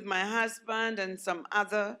 going with my husband and some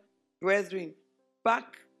other brethren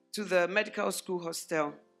back to the medical school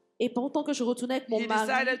hostel. et pendant que je retournais avec mon He mari,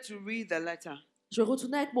 decided to read the letter. je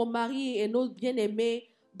retournais avec mon mari et nos bien-aimés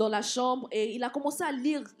dans la chambre et il a commencé à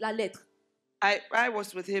lire la lettre. I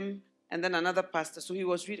was with him and then another pastor. So he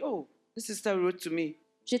was reading, oh, this sister wrote to me.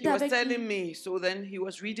 He J'étais was avec telling lui. me. So then he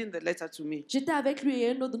was reading the letter to me. J'étais avec lui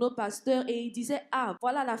et un autre de nos pasteurs et il disait, ah,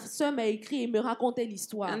 voilà, la sœur m'a écrit et me racontait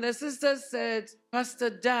l'histoire. And the sister said,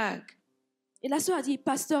 Pastor Doug, Et la sœur a dit,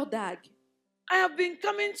 Pasteur Dag, I have been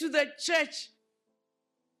coming to the church.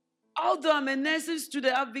 Although I'm a nursing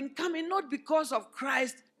student, I've been coming not because of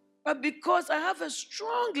Christ, but because I have a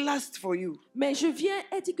strong lust for you. mais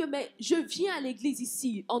elle dit que je viens à l'église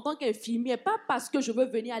ici en tant qu'infirmière, pas parce que je veux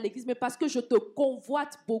venir à l'église, mais parce que je te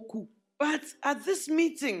convoite beaucoup. But at this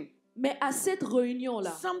meeting, Mais à cette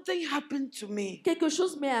réunion-là, something happened to me. quelque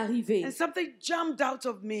chose m'est arrivé And something jumped out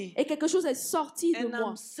of me. et quelque chose est sorti de And moi.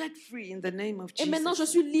 I'm set free in the name of Et maintenant, je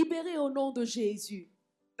Jesus. suis libérée au nom de Jésus.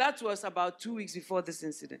 That was about 2 weeks before this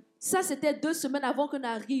incident. Ça, c'était 2 semaines avant que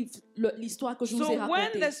n'arrive l'histoire que je vous ai So when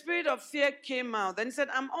racontée. the spirit of fear came out, then he said,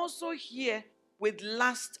 I'm also here with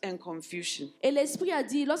lust and confusion. Et l'Esprit a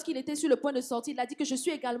dit, lorsqu'il était sur le point de sortir, il a dit que je suis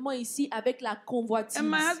également ici avec la convoitise. And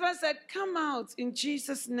my husband said, come out in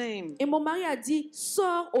Jesus' name. Et mon mari a dit,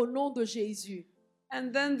 sors au nom de Jésus. And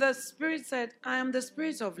then the spirit said, I am the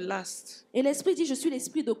spirit of lust. Et l'Esprit dit, je suis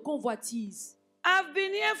l'esprit de convoitise. I've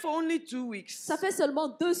been here for only 2 weeks. Ça fait seulement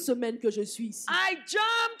 2 semaines que je suis ici. I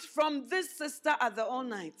jumped from this sister at the all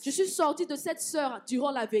night. Je suis sortie de cette sœur durant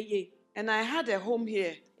la veillée. And I had a home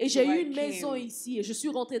here. Et j'ai So eu I une maison came. ici et je suis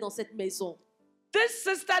rentrée dans cette maison. This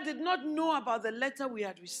sister did not know about the letter we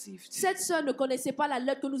had received. Cette sœur ne connaissait pas la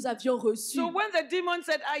lettre que nous avions reçue. So when the demon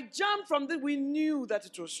said, I jumped from this, we knew that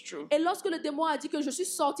it was true. Et lorsque le démon a dit que je suis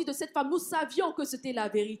sortie de cette femme, nous savions que c'était la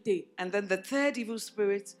vérité. And then the third evil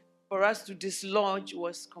spirit for us to dislodge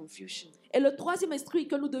was confusion. Et le troisième esprit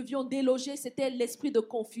que nous devions déloger, c'était l'esprit de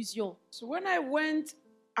confusion. So when I went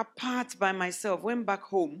apart by myself, went back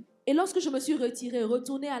home, Et lorsque je me suis retirée,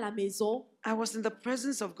 retournée à la maison, I was in the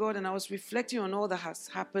presence of God and I was reflecting on all that has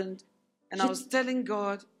happened. And I Je- was telling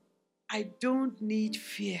God, I don't need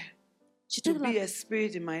fear j'étais to dans, be la, a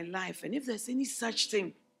spirit in my life. And if there's any such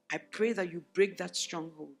thing, I pray that you break that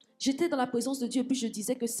stronghold. j'étais dans la présence de Dieu, puis je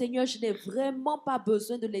disais que Seigneur, je n'ai vraiment pas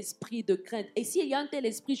besoin de l'esprit de crainte. Et s'il y a un tel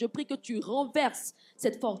esprit, je prie que tu renverses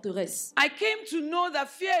cette forteresse. I came to know that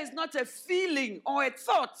fear is not a feeling or a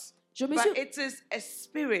thought, Je me but suis, it is a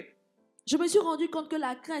spirit. je me suis rendu compte que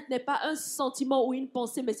la crainte n'est pas un sentiment ou une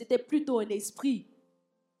pensée, mais c'était plutôt un esprit.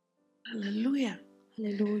 Hallelujah.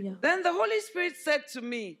 Alléluia. Then the Holy Spirit said to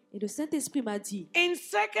me, Et le Saint-Esprit m'a dit, in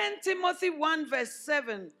 2 Timothy 1 verse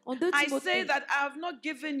 7, en 2 I say Timothée, that I have not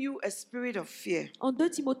given you a spirit of fear. en 2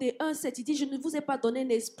 Timothée 1, 7, il dit, je ne vous ai pas donné un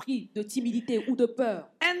esprit de timidité ou de peur.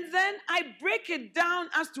 And then I break it down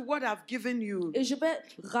as to what I've given you. Et je vais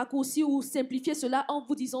raccourcir ou simplifier cela en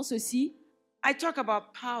vous disant ceci. I talk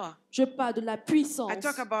about power. Je parle de la puissance. I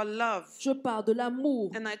talk about love. Je parle de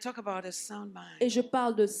l'amour. And I talk about a sound mind. Et je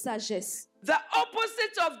parle de sagesse. The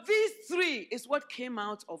opposite of these three is what came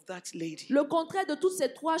out of that lady. Le contraire de toutes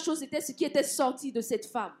ces 3 choses était ce qui était sorti de cette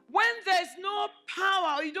femme. When there's no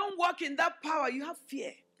power, you don't walk in that power, you have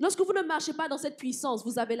fear. Lorsque vous ne marchez pas dans cette puissance,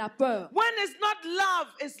 vous avez la peur. When it's not love,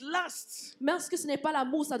 it's lust. Mais lorsque ce n'est pas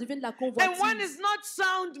l'amour, ça devient de la And when convoitise. it's not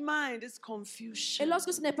sound mind, it's Et confusion.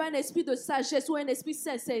 lorsque ce n'est pas un esprit de sagesse ou un esprit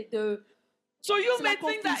saint, c'est de... So you c'est may la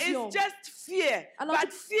think that confusion. it's just fear, Alors,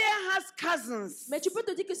 but fear has cousins. Mais tu peux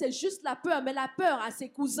te dire que c'est juste la peur, mais la peur a ses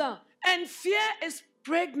cousins. And fear is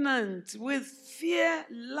pregnant with fear,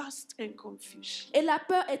 lust, and confusion. Et la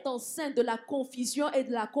peur est enceinte de la confusion et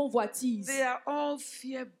de la convoitise. They are all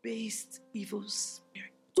fear-based evil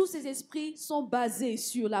spirits. Tous ces esprits sont basés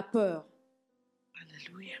sur la peur.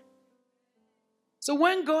 Hallelujah. So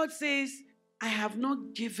when God says, I have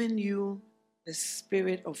not given you the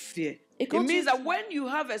spirit of fear, Et it quand means Dieu that dit- when you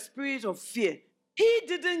have a spirit of fear, He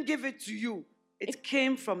didn't give it to you. It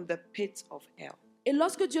came from the pit of hell. Et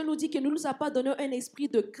lorsque Dieu nous dit qu'il ne nous a pas donné un esprit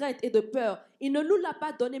de crainte et de peur, il ne nous l'a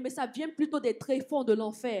pas donné, mais ça vient plutôt des tréfonds de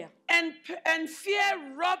l'enfer. And fear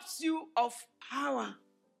robs you of power.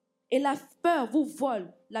 Et la peur vous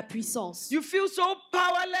vole la puissance. You feel so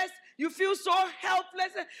powerless. You feel so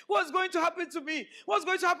helpless. What's going to happen to me? What's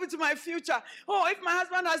going to happen to my future? Oh, if my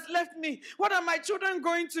husband has left me, what are my children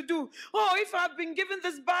going to do? Oh, if I've been given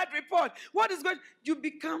this bad report, what is going? You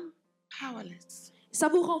become powerless. Ça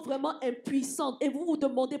vous rend vraiment impuissante et vous vous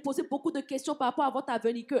demandez, posez beaucoup de questions par rapport à votre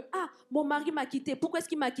avenir. Que, mon mari m'a quitté, pourquoi est-ce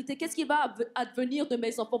qu'il m'a quitté? Qu'est-ce qui va advenir de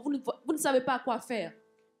mes enfants? Vous ne savez pas quoi faire.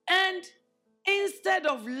 And instead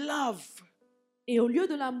of love, Et au lieu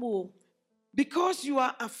de l'amour, because you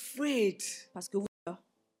are afraid, parce que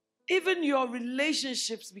even your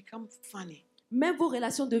relationships become funny. même vos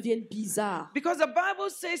relations deviennent bizarres. Because the Bible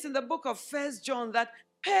says in the book of 1 John that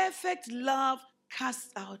perfect love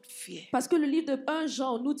casts out fear. Parce que le livre de 1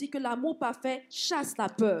 Jean nous dit que l'amour parfait chasse la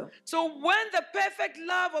peur. So when the perfect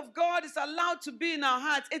love of God is allowed to be in our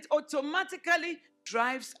hearts, it automatically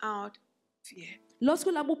drives out fear.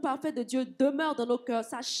 Lorsque l'amour parfait de Dieu demeure dans nos cœurs,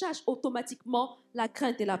 ça chasse automatiquement la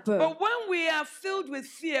crainte et la peur. But when we are filled with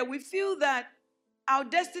fear, we feel that our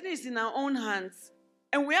destiny is in our own hands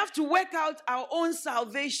and we have to work out our own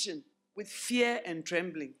salvation with fear and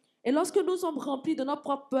trembling. Et lorsque nous sommes remplis de notre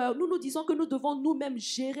propre peur, nous nous disons que nous devons nous-mêmes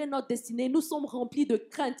gérer notre destinée. Nous sommes remplis de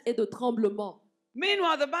crainte et de tremblement.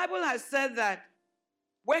 Meanwhile, the Bible has said that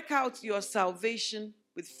work out your salvation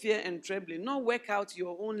with fear and trembling, not work out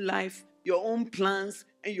your own life, your own plans,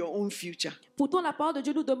 and your own future. Pourtant, la parole de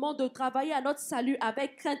Dieu nous demande de travailler à notre salut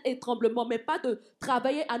avec crainte et tremblement, mais pas de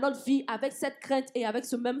travailler à notre vie avec cette crainte et avec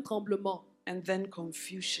ce même tremblement. And then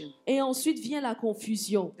confusion. Et ensuite vient la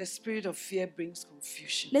confusion. The spirit of fear brings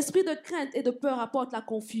confusion. L'esprit de crainte et de peur apporte la We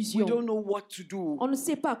confusion. don't know what to do. On ne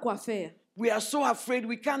sait pas quoi faire. We are so afraid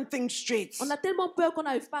we can't think straight. On a tellement peur qu'on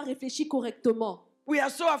n'arrive pas à réfléchir correctement. We are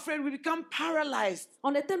so afraid we become paralyzed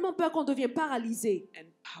On a tellement peur qu'on devient paralysé and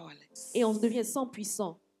powerless. et on devient sans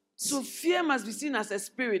puissant. So fear must be seen as a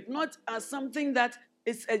spirit, not as something that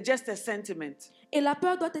is just a sentiment. Et la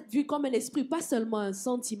peur doit être vue comme un esprit, pas seulement un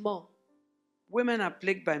sentiment. Women are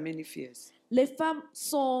plagued by many fears. Les femmes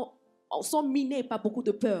sont minées par beaucoup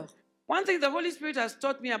de peur. One thing the Holy Spirit has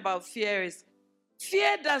taught me about fear is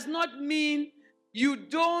fear does not mean you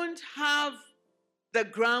don't have the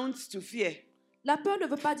grounds to fear. La peur ne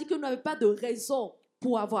veut pas dire que vous n'avez pas de raison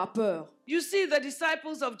pour avoir peur. You see, the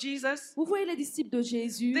disciples of Jesus, Vous voyez les disciples de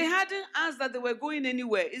Jésus, they hadn't asked that they were going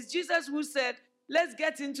anywhere. It's Jesus who said, let's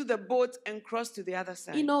get into the boat and cross to the other ils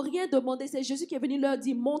side. n'ont rien demandé. C'est Jésus qui est venu leur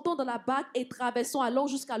dire, montons dans la barque et traversons, allons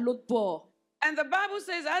jusqu'à l'autre bord. And the Bible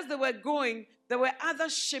says, as they were going, there were other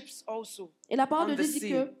ships also. Et la parole On de the Dieu dit sea.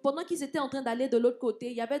 que pendant qu'ils étaient en train d'aller de l'autre côté,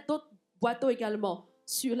 il y avait d'autres bateaux également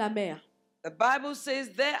sur la mer. The Bible says,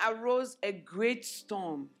 there arose a great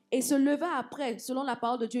storm. Et se leva après, selon la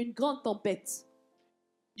parole de Dieu, une grande tempête.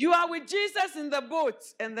 You are with Jesus in the boat,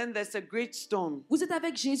 and then there's a great storm. Vous êtes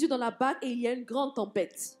avec Jésus dans la barque et il y a une grande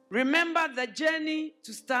tempête. Remember, the journey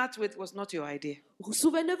to start with was not your idea.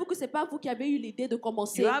 Souvenez-vous que ce n'est pas vous qui avez eu l'idée de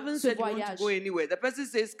commencer You haven't ce said you want to voyage. go anywhere. The person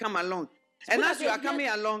says, come along. And as you are coming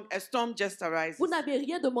along, a storm just arises. Vous n'avez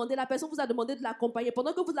rien demandé, la personne vous a demandé de l'accompagner.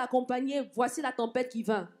 Pendant que vous l'accompagnez, voici la tempête qui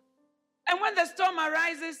vint. And when the storm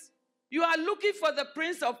arises, you are looking for the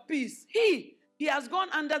Prince of Peace. He has gone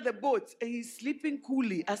under the boat and he's sleeping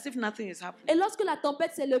coolly as if nothing is Et happening. lorsque la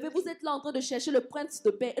tempête s'est levée, vous êtes là en train de chercher le prince de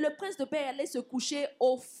paix. Et le prince de paix allait se coucher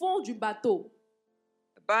au fond du bateau.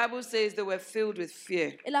 The Bible says they were filled with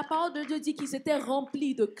fear. Et la parole de Dieu dit qu'ils étaient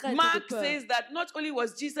remplis de crainte et de Mark peur. says that not only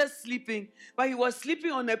was Jesus sleeping, but he was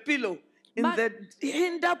sleeping on a pillow in Mark- the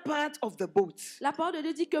hinder part of the boat. La parole de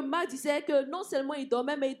Dieu dit que Marc disait que non seulement il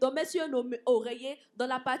dormait, mais il dormait sur un oreiller dans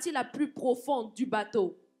la partie la plus profonde du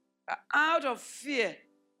bateau. Out of fear,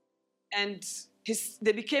 and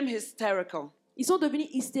they became hysterical. Ils sont devenus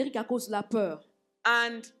hystériques à cause de la peur.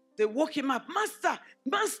 And they woke him up. Master,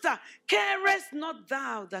 Master, carest not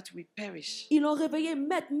thou that we perish? Ils l'ont réveillé,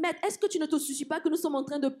 Maître, Maître, est-ce que tu ne te soucies pas que nous sommes en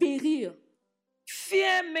train de périr?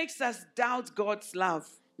 Fear makes us doubt God's love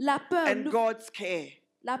La peur, and nous, God's care.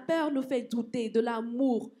 la peur nous fait douter de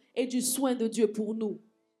l'amour et du soin de Dieu pour nous.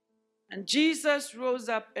 And Jesus rose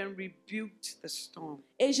up and rebuked the storm.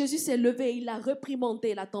 Et Jésus s'est levé, il a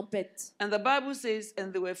reprimandé la tempête. And the Bible says,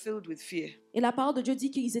 and they were filled with fear, Et la parole de Dieu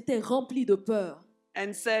dit qu'ils étaient remplis de peur.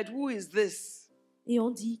 and said, who is this Et on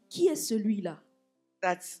dit, qui est celui-là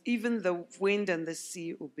that even the wind and the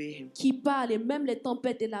sea obey him? qui parle et même les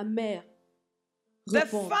tempêtes et la mer The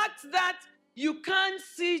répondent? fact that you can't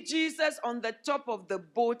see Jesus on the top of the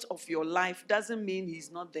boat of your life doesn't mean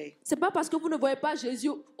he's not there. C'est pas parce que vous ne voyez pas Jésus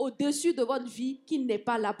au-dessus de votre vie qu'il n'est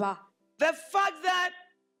pas là-bas. The fact that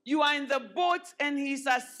you are in the boat and he's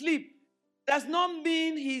asleep does not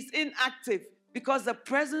mean he's inactive, because the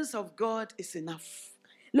presence of God is enough.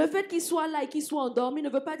 Le fait qu'il soit là et qu'il soit endormi ne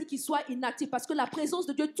veut pas dire qu'il soit inactif parce que la présence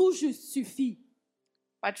de Dieu tout juste suffit.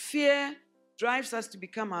 But fear drives us to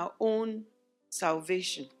become our own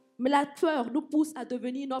salvation Mais la peur nous pousse à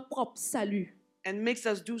devenir notre propre salut and makes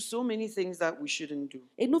us do so many things that we shouldn't do.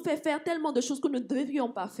 et nous fait faire tellement de choses que nous ne devrions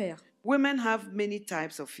pas faire. Women have many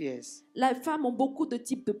types of fears. Les femmes ont beaucoup de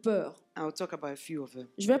types de peur. I'll talk about a few of them.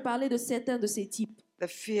 Je vais parler de certains de ces types. The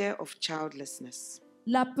fear of childlessness.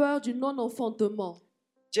 La peur du non-enfantement.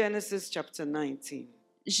 Genesis chapter 19.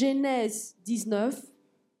 Genèse 19.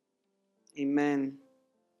 Amen.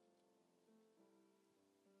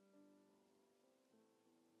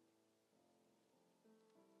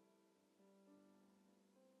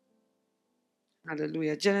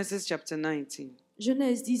 Hallelujah. Genesis chapter 19.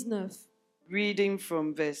 Genèse 19. Reading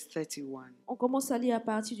from verse 31. On commence à lire à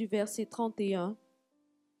partir du verset 31.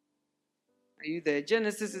 Are you there?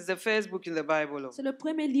 Genesis is the first book in the Bible. C'est le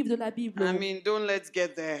premier livre de la Bible. I mean, don't let's get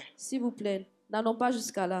there. S'il vous plaît, n'allons pas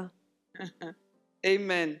jusqu'à là.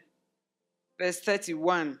 Amen. Verse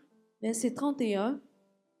 31. Verset 31.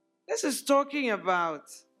 This is talking about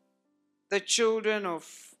the children of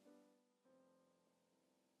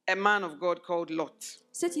a man of God called Lot.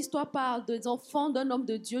 Cette histoire parle des enfants d'un homme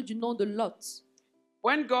de Dieu du nom de Lot.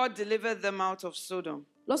 When God delivered them out of Sodom,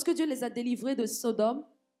 Lorsque Dieu les a délivrés de Sodome,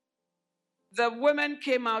 the women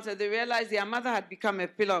came out and they realized their mother had become a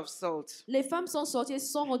pillar of salt. les femmes sont sorties et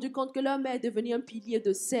se sont rendues compte que leur mère est devenue un pilier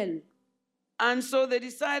de sel. And so they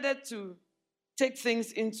decided to take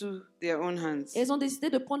things into their own hands. Et elles ont décidé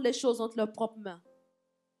de prendre les choses entre leurs propres mains.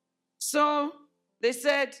 So they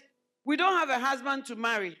said, we don't have a husband to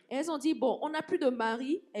marry, Et elles ont dit, bon, on n'a plus de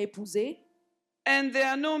mari à épouser. and there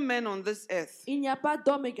are no men on this earth. Il n'y a pas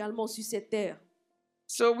d'homme également sur cette terre.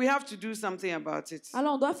 So we have to do something about it.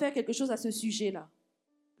 Alors on doit faire quelque chose à ce sujet-là.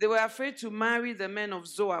 They were afraid to marry the men of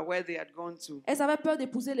Zoar where they had gone to. Elles avaient peur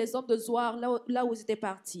d'épouser les hommes de Zoar là où ils étaient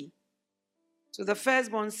partis. So the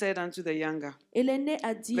firstborn said unto the younger, Et l'aîné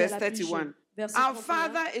a dit verse à la plus 31, jeune, verset our 31,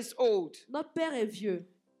 father is old, notre père est vieux.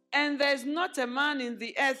 and there's not a man in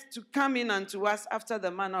the earth to come in unto us after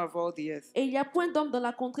the manner of all the earth. Et il n'y a point d'homme dans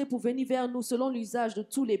la contrée pour venir vers nous selon l'usage de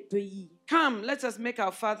tous les pays. Come, let us make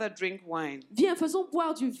our father drink wine, Viens, faisons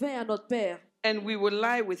boire du vin à notre père and we will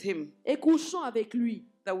lie with him, et couchons avec lui,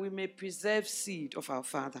 that we may preserve seed of our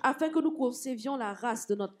father. afin que nous conservions la race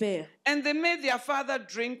de notre père. And they made their father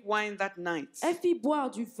drink wine that night. Elle fit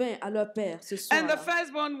boire du vin à leur père ce soir. And the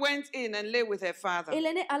firstborn went in and lay with her father. Et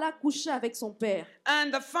l'aîné alla coucher avec son père.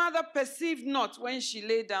 And the father perceived not when she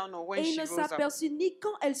lay down or when Et il she ne rose up. s'aperçut ni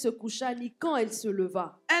quand elle se coucha, ni quand elle se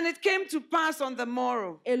leva. And it came to pass on the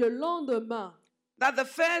morrow Et le lendemain, that the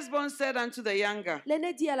firstborn said unto the younger,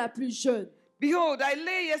 l'aîné dit à la plus jeune, behold, I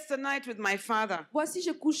lay yesternight with my father. voici,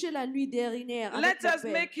 je couchais la nuit dernière avec Let mon us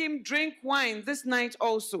père. make him drink wine this night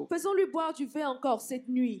also. Faisons-lui boire du vin encore cette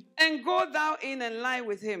nuit. And go thou in and lie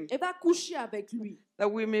with him, Et va coucher avec lui, that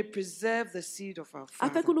we may preserve the seed of our afin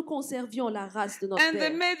father. que nous conservions la race de notre And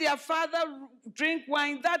they père. made their father drink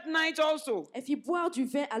wine that night also. Elle fit boire du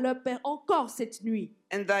vin à leur père encore cette nuit.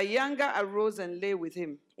 And the younger arose and lay with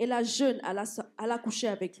him. Et la jeune alla coucher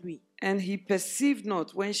avec lui. And he perceived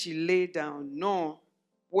not when she lay down, nor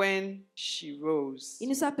when she rose. Il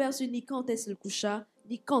ne s'aperçut ni quand elle se coucha,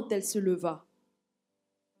 ni quand elle se leva.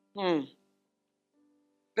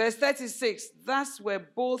 Verse 36, thus were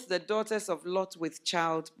both the daughters of Lot with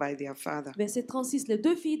child by their father. Verset 36, les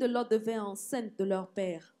deux filles de Lot devinrent enceintes de leur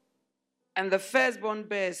père. And the firstborn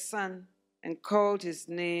bare a son and called his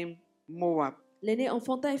name Moab. L'aîné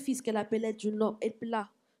enfanta un fils qu'elle appelait du nom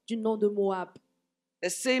de Moab. The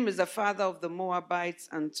same is the father of the Moabites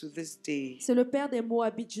unto this day. C'est le père des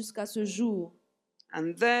Moabites jusqu'à ce jour.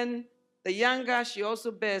 And then the younger, she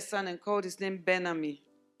also bare a son and called his name Ben-Ami.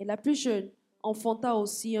 Et la plus jeune enfanta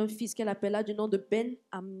aussi un fils qu'elle appela du nom de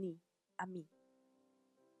Ben-Ami.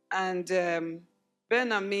 And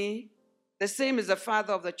Ben-Ami, the same is the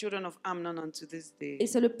father of the children of Amnon unto this day. Et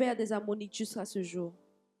c'est le père des Ammonites jusqu'à ce jour.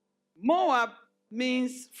 Moab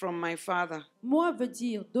means from my father. Moab veut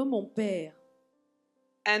dire de mon père.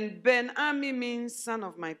 And Ben-Ami means son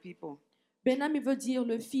of my people. Ben-Ami veut dire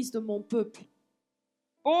le fils de mon peuple.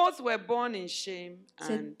 Both were born in shame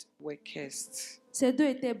and were cursed. Ces deux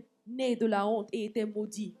étaient nés de la honte et étaient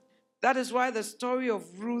maudits. That is why the story of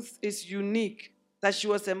Ruth is unique, that she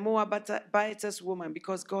was a Moabitess woman,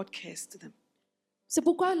 because God cursed them. C'est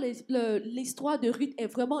pourquoi l'histoire de Ruth est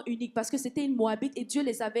vraiment unique, parce que c'était une Moabite et Dieu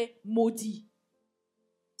les avait maudits.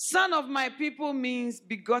 Son of my people means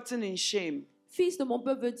begotten in shame. Fils de mon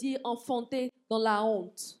peuple veut dire enfanté dans la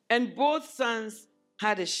honte. And both sons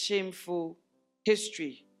had a shameful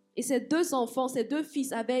history. Et ces deux enfants, ces deux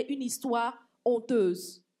fils avaient une histoire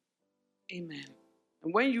honteuse. Amen.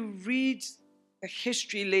 And when you read the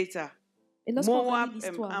history later, Et lorsqu'on Moab relit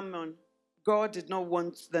and l'histoire, Ammon, God did not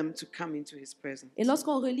want them to come into his presence. et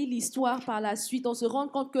lorsqu'on relit l'histoire par la suite, on se rend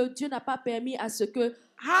compte que Dieu n'a pas permis à ce que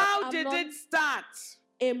How did Amnon it start?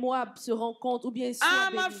 et Moab se rencontrent ou bien soient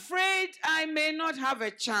I'm bénis. afraid I may not have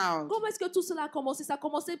a child. Comment est-ce que tout cela a commencé? Ça a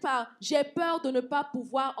commencé par j'ai peur de ne pas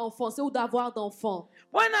pouvoir enfancer ou d'avoir d'enfants.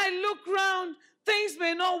 When I look round, things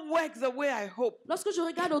may not work the way I hope. Lorsque je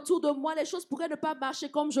regarde autour de moi, les choses pourraient ne pas marcher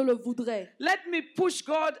comme je le voudrais. Let me push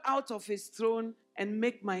God out of his throne and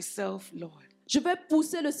make myself Lord. Je vais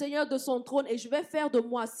pousser le Seigneur de son trône et je vais faire de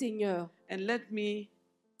moi Seigneur. And let me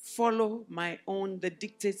follow the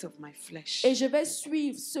dictates of my flesh. Et je vais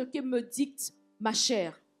suivre ce que me dicte ma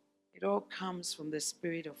chair. It all comes from the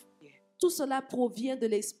spirit of fear. Tout cela provient de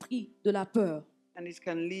l'esprit de la peur. And it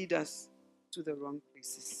can lead us to the wrong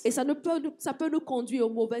places. Et ça peut nous conduire au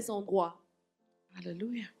mauvais endroit.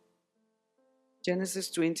 Hallelujah.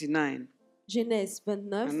 Genesis 29, Genèse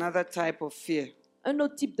 29, another type of fear. un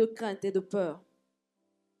autre type de crainte et de peur.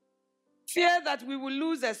 Fear that we will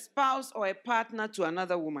lose a spouse or a partner to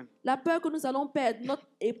another woman. La peur que nous allons perdre notre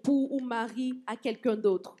époux ou mari à quelqu'un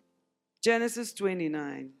d'autre. Genesis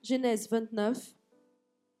 29, Genèse 29,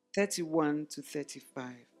 31 to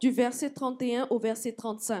 35. du verset 31 au verset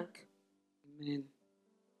 35. Amen.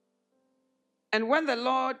 And when the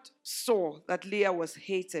Lord saw that Leah was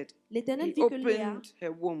hated, L'Éternel he vit opened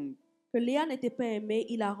her womb, que Léa n'était pas aimée,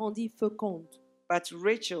 il la rendit féconde, but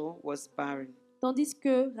Rachel was barren. tandis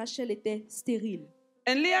que Rachel était stérile.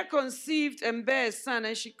 And Leah conceived and bare a son,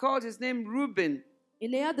 and she called his name Reuben. Et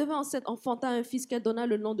Léa devint enceinte, enfanta un fils qu'elle donna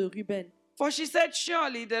le nom de Ruben. For she said,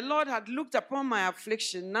 surely the Lord had looked upon my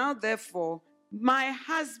affliction. Now therefore, my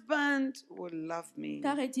husband will love me.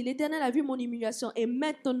 Car elle dit, l'Éternel a vu mon humiliation et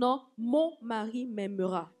maintenant mon mari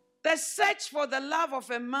m'aimera. The search for the love of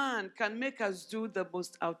a man can make us do the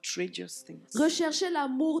most outrageous things. Rechercher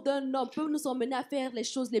l'amour d'un homme peut nous emmener à faire les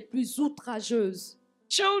choses les plus outrageuses.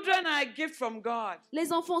 Children are a gift from God.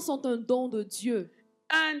 Les enfants sont un don de Dieu.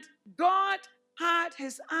 And God had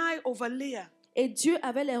his eye over Leah. Et Dieu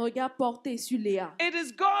avait les regards portés sur Léa. It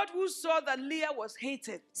is God who saw that Leah was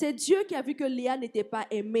hated. C'est Dieu qui a vu que Léa n'était pas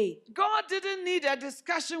aimée. God didn't need a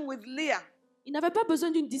discussion with Leah. Il n'avait pas besoin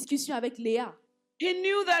d'une discussion avec Léa. He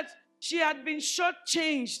knew that she had been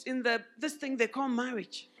shortchanged in this thing they call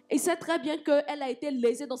marriage. Il sait très bien qu'elle a été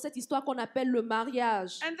lésée dans cette histoire qu'on appelle le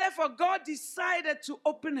mariage. And therefore, God decided to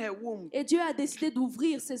open her womb Et Dieu a décidé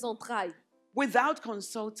d'ouvrir ses entrailles without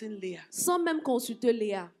consulting Leah. sans même consulter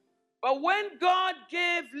Léa. But when God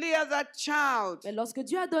gave Leah that child, Mais lorsque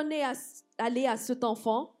Dieu a donné à Léa cet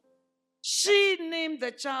enfant, she named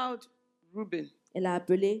the child Reuben. elle l'a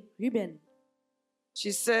appelé Ruben.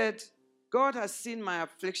 She said, God has seen my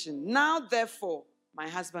affliction. Now, therefore, my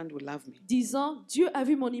husband will love me. Disant, Dieu a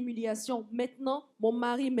vu mon humiliation, maintenant mon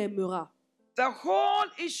mari m'aimera. The whole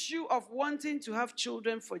issue of wanting to have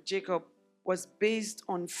children for Jacob was based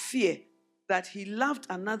on fear that he loved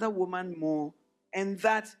another woman more and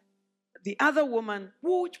that the other woman,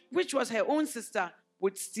 which was her own sister,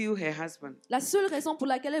 would steal her husband. La seule raison pour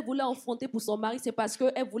laquelle elle voulait enfanter pour son mari, c'est parce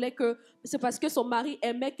que son mari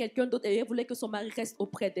aimait quelqu'un d'autre et elle voulait que son mari reste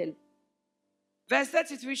auprès d'elle. Verse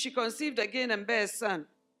 33, she conceived again and bare a son.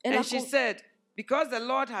 Elle a And she con- said, because the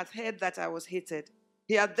Lord hath heard that I was hated,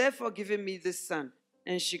 he hath therefore given me this son.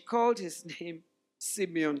 And she called his name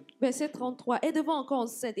Simeon. Verset 33. Elle devint encore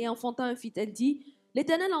enceinte et enfanta un fils. Elle dit,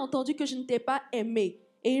 l'Éternel a entendu que je ne t'ai pas aimé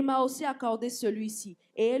et il m'a aussi accordé celui-ci.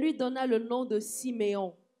 Et elle lui donna le nom de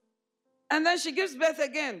Siméon. And then she gives birth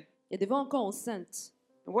again. Elle devint encore enceinte.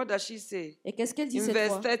 And what does she say? Et qu'est-ce qu'elle dit In cette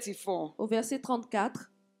verse fois? 34, Au verset 34.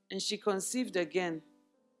 and she conceived again.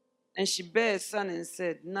 And she bare a son and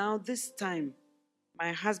said, now this time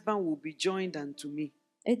my husband will be joined unto me.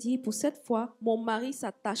 Elle dit, pour cette fois, mon mari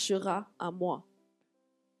s'attachera à moi.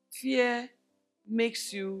 Fear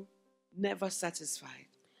makes you never satisfied.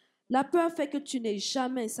 La peur fait que tu n'es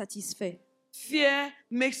jamais satisfait. Fear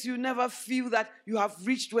makes you never feel that you have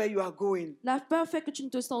reached where you are going. La peur fait que tu ne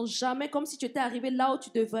te sens jamais comme si tu étais arrivé là où tu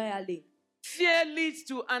devrais aller. Fear leads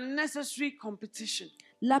to unnecessary competition.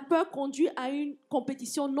 La peur conduit à une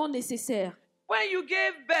compétition non nécessaire. When you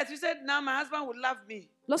gave birth, you said, now my husband will love me.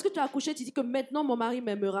 Lorsque tu as accouché, tu dis que maintenant mon mari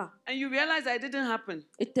m'aimera. And you realize that it didn't happen.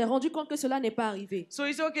 Et tu t'es rendu compte que cela n'est pas arrivé. So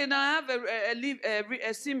it's okay, now I have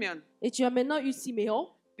a Simeon. Et tu as maintenant eu Siméon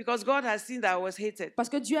Because God has seen that I was hated. parce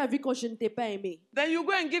que Dieu a vu que je ne t'ai pas aimé. Then you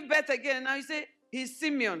go and give birth again, and now you say, he's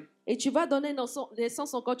Simeon. Et tu vas donner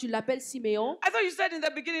naissance encore, tu l'appelles Siméon. I thought you said in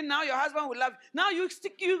the beginning, now your husband will love you. Now you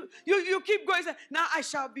keep going. Say, now I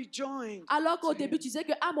shall be joined. Alors qu'au début, tu disais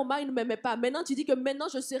que mon mari ne m'aimait pas. Maintenant, tu dis que maintenant,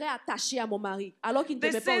 je serai attaché à mon mari. Alors qu'il ne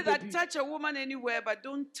They t'aimait pas say au that début. touch a woman anywhere, but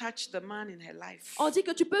don't touch the man in her life. On dit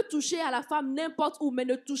que tu peux toucher à la femme n'importe où, mais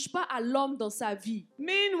ne touche pas à l'homme dans sa vie.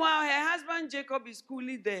 Meanwhile, her husband Jacob is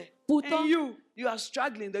coolly there. Pourtant, And you are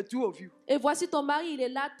struggling, the two of you. et voici ton mari, il est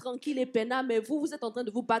là, tranquille et peinard, mais vous êtes en train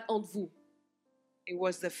de vous battre entre vous. It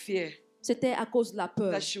was the fear C'était à cause de la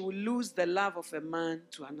peur. that she will lose the love of a man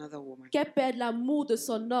to another woman. Qu'elle perde l'amour de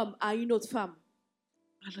son homme à une autre femme.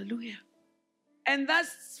 Hallelujah. And that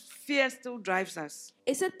fear still drives us.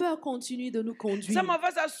 Et cette peur continue de nous conduire. Some of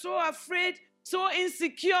us are so afraid, so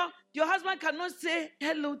insecure your husband cannot say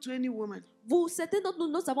hello to any woman. Certains d'entre nous,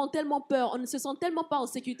 nous avons tellement peur, on ne se sent tellement pas en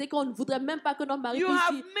sécurité qu'on ne voudrait même pas que notre mari You puisse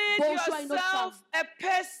have dire made bonjour à une autre femme. yourself a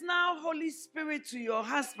personal Holy Spirit to your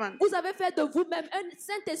husband. Vous avez fait de vous-même un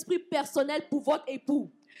Saint-Esprit personnel pour votre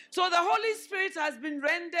époux. So the Holy Spirit has been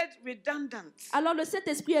rendered redundant. Alors le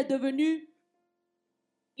Saint-Esprit est devenu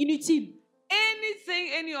inutile.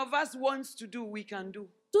 Anything any of us wants to do, we can do.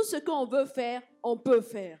 Tout ce qu'on veut faire, on peut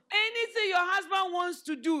faire. Anything your husband wants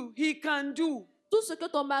to do, he can do. Tout ce que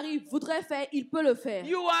ton mari voudrait faire, il peut le faire.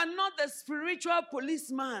 You are not the spiritual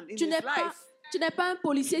policeman in Tu his n'es pas, life. tu n'es pas un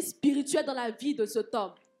policier spirituel dans la vie de cet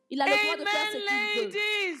homme. Il a le droit de faire ce Amen, qu'il veut.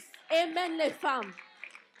 ladies. Amen, les femmes.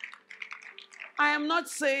 I am not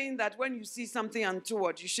saying that when you see something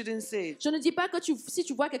untoward, you shouldn't say it. Je ne dis pas que si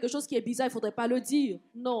tu vois quelque chose qui est bizarre, il ne faudrait pas le dire.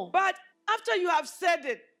 Non. But after you have said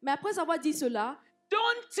it, Mais après avoir dit cela,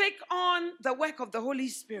 don't take on the work of the Holy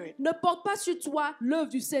Spirit. ne porte pas sur toi l'œuvre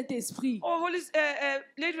du Saint-Esprit. Oh,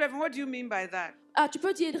 Lady Reverend, what do you mean by that? Ah, tu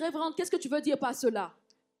peux dire, révérende, qu'est-ce que tu veux dire par cela?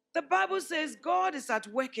 The Bible says God is at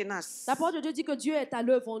work in us La parole de Dieu dit que Dieu est à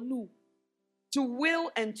l'œuvre en nous to will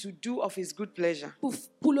and to do of his good pleasure.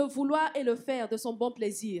 pour le vouloir et le faire de son bon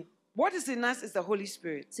plaisir. What is in us is the Holy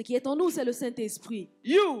Spirit. Ce qui est en nous, c'est le Saint-Esprit.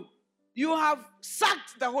 You have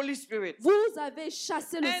sacked the Holy Spirit. Vous avez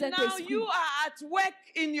chassé le And now Saint-Esprit. you are at work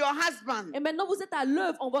in your husband Et maintenant, vous êtes à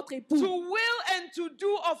l'œuvre en votre époux to will and to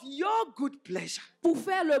do of your good pleasure. pour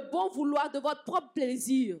faire le bon vouloir de votre propre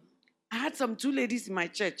plaisir. I had some 2 ladies in my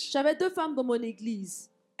church, J'avais 2 femmes dans mon église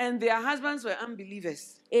and their husbands were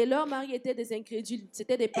unbelievers. et leurs maris étaient des incrédules,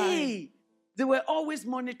 c'était des païens. Hey, they were always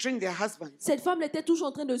monitoring their husbands. Cette femme était toujours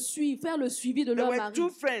en train de faire le suivi de There leur were mari. 2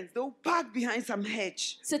 friends. They would park behind some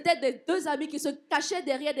hedge. C'était des 2 amis qui se cachaient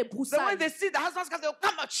derrière des Then broussailles. when they see the husbands come, they'll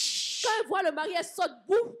come out. Shh. Quand elles voient le mari, elles sautent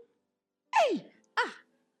boum.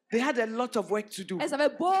 They had a lot of work to do. Elles avaient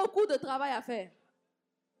beaucoup de travail à faire.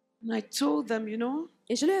 And I told them,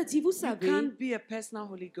 Et je leur ai dit, vous you savez, can't be a personal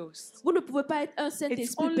Holy Ghost. vous ne pouvez pas être un It's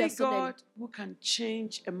Saint-Esprit only personnel. God who can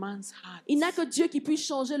change a man's heart. Il n'y a que Dieu qui puisse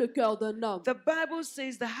changer le cœur d'un homme. The Bible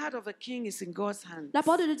says the heart of a king is in God's hand, La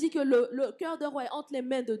parole de Dieu dit que le cœur d'un roi est entre les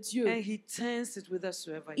mains de Dieu. and he turns it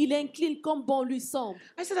whithersoever he Il incline comme bon lui semble.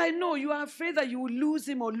 I said, I know you are afraid that you will lose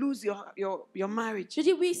him or lose your marriage. Je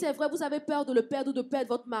dis oui, c'est vrai, vous avez peur de le perdre ou de perdre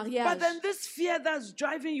votre mariage. But then this fear that's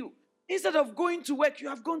driving you, instead of going to work, you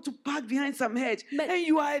have gone to park behind some hedge, Mais- and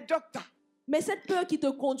you are a doctor. Mais cette peur qui te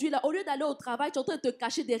conduit là, au lieu d'aller au travail, tu es en train de te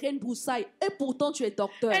cacher derrière une broussaille et pourtant tu es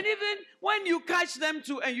docteur. And even when you catch them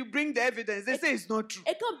too and you bring the evidence, they say it's not true.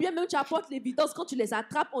 Et quand bien même tu apportes l'évidence, quand tu les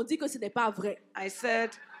attrapes, on dit que ce n'est pas vrai. I said,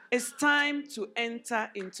 it's time to enter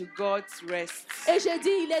into God's rest. Et j'ai dit,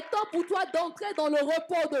 il est temps pour toi d'entrer dans le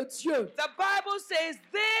repos de Dieu. The Bible says,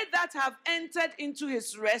 they that have entered into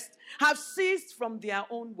his rest have ceased from their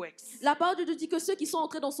own works. La parole de Dieu dit que ceux qui sont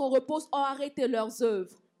entrés dans son repos ont arrêté leurs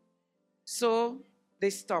œuvres. So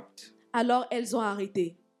they stopped. Alors elles ont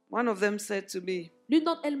arrêté. One of them said to me, L'une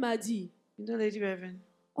d'entre elles m'a dit, Lady Reverend,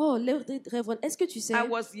 oh, Révérende, est-ce que tu sais, I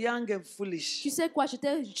was young and foolish. tu sais quoi,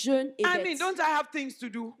 j'étais jeune et I mean, bête. don't I have things to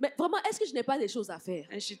do? Mais vraiment, est-ce que je n'ai pas des choses à faire?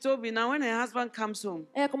 And she told me, now when her husband comes home,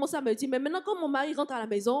 Et elle a commencé à me dire, mais maintenant quand mon mari rentre à la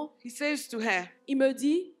maison, he says to her, il me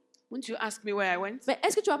dit, won't you ask me where I went? mais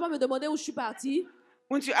est-ce que tu vas pas me demander où je suis partie?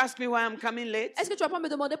 Won't you ask me why I'm coming late? Est-ce que tu vas pas me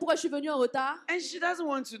demander pourquoi je suis venue en retard? And she doesn't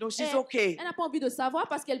want to know. She's Elle okay. n'a pas envie de savoir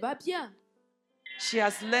parce qu'elle va bien. She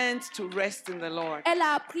has learned to rest in the Lord. Elle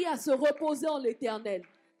a appris à se reposer en l'Éternel.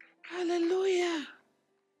 Hallelujah.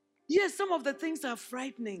 Yes, some of the things are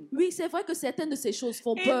frightening. Oui, c'est vrai que certaines de ces choses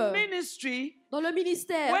font In peur. ministry, Dans le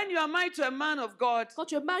ministère, when you are married to a man of God, quand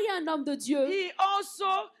tu es marié à un homme de Dieu, he also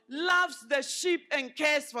loves the sheep and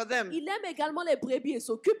cares for them. il aime également les brebis et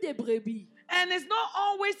s'occupe des brebis. And it's not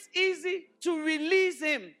always easy to release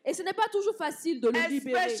him, Et ce n'est pas toujours facile de le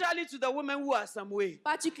libérer, especially to the women who are some way,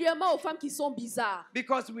 particulièrement aux femmes qui sont bizarres.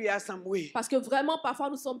 because we are some way. Parce que vraiment, parfois,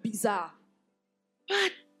 nous sommes bizarres.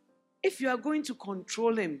 But if you are going to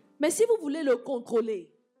control him, Mais si vous voulez le contrôler,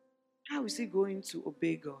 how is he going to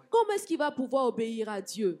obey God? comment est-ce qu'il va pouvoir obéir à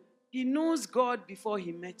Dieu? He knows God before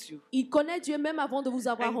he met you. Il connaît Dieu même avant de vous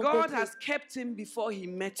avoir And God rencontré. has kept him before he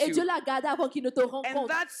met Et Dieu you. l'a gardé avant qu'il ne te And rencontre.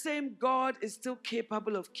 that same God is still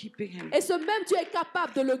capable of keeping him. Et ce même Dieu est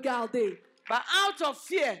capable de le garder. But out of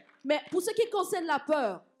fear, Mais pour ce qui concerne la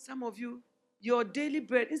peur, some of you, your daily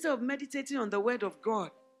bread, instead of meditating on the word of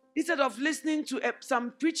God, instead of listening to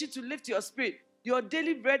some preaching to lift your spirit, your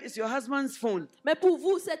daily bread is your husband's phone. mais pour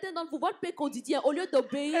vous, certains d'entre vous, votre paix quotidien, au lieu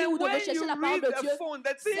d'obéir And ou de when rechercher you la parole read de the Dieu, phone,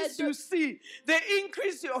 the things c'est de- you see, they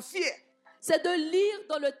increase your fear. c'est de lire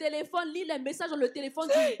dans le téléphone, lire les messages dans le téléphone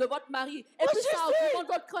de votre mari. Et puis ça augmente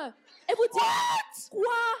votre cœur. Et vous dites, quoi?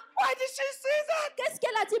 Why did she say that? Qu'est-ce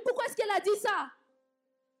qu'elle a dit? Pourquoi est-ce qu'elle a dit ça?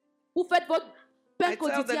 Vous faites votre pain I tell the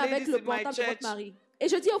quotidien avec ladies le in my portable de votre church, mari. Et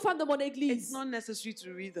je dis aux femmes de mon It's église, not necessary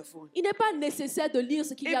to read the phone. il n'est pas nécessaire de lire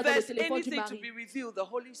ce qu'il y a If dans le there's téléphone du anything to mari. be revealed, the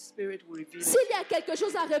Holy Spirit will reveal it. S'il y a quelque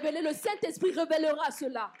chose à révéler, le Saint-Esprit révélera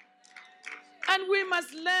cela. And we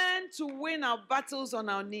must learn to win our battles on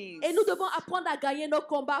our knees. Et nous devons apprendre à gagner nos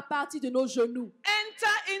combats à partir de nos genoux.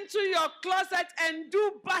 Enter into your closet and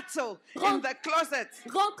do battle in the closet.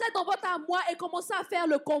 Rentrez dans votre armoire et commencez à faire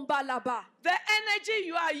le combat là-bas. The energy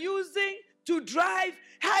you are using to drive,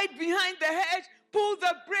 hide behind the hedge, pull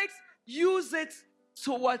the brakes, use it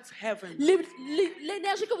towards heaven.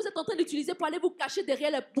 L'énergie que vous êtes en train d'utiliser pour aller vous cacher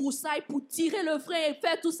derrière les broussailles, pour tirer le frein et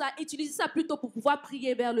faire tout ça, utilisez ça plutôt pour pouvoir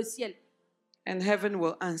prier vers le ciel. And heaven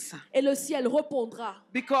will answer. Et le ciel répondra.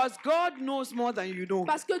 Because God knows more than you know.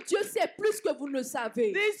 Parce que Dieu sait plus que vous ne le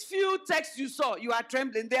savez. These few texts you saw, you are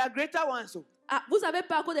trembling. They are greater ones. Ah, vous n'avez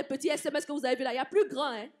pas encore des petits SMS que vous avez vus là. Il y a plus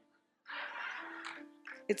grand. Hein?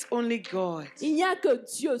 It's only God. Il n'y a que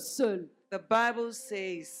Dieu seul. The Bible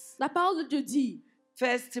says, La parole de Dieu dit,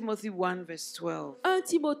 1 Timothy 1 verse 12, 1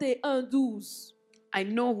 Timothée 1:12, I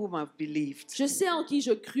know whom I've believed, je sais en qui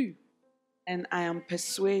je crus and I am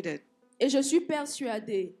persuaded et je suis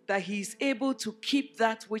persuadé that he is able to keep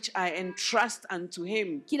that which I entrust unto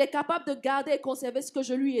him qu'il est capable de garder et conserver ce que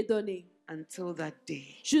je lui ai donné until that day.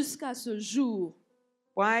 jusqu'à ce jour.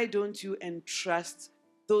 Why don't you entrust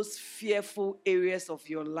those fearful areas of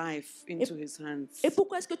your life into his hands? Et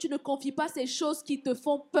pourquoi est-ce que tu ne confies pas ces choses qui te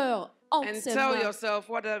font peur en And ses tell mains yourself,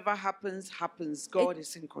 whatever happens, happens. God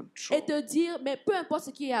is in control. et te dire, mais peu importe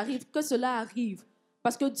ce qui arrive, que cela arrive,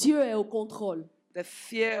 parce que Dieu est au contrôle. The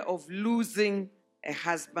fear of losing a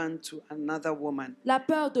husband to another woman. La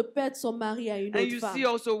peur de perdre son mari à une And autre you femme. see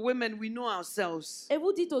also women, we know ourselves. Et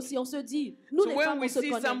vous dites aussi, on se dit, nous So les when femmes, we on se see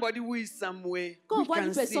connaît. somebody who is some way, Quand on we voit can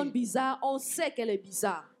une personne see. bizarre, on sait qu'elle est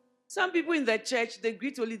bizarre. Some people in the church, they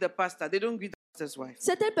greet only the pastor. They don't greet the pastor's wife.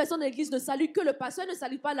 Certaines personnes de l'église ne saluent que le pasteur, ne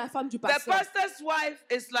saluent pas la femme du The pasteur. pastor's wife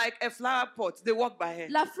is like a flower pot. They walk by her.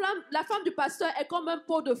 La femme du pasteur est comme un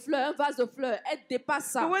pot de fleurs, un vase de fleurs. Elle dépasse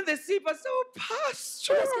ça. So when they see pastor, oh,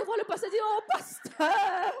 pastor, Lorsqu'elle voit le pasteur, elle dit, oh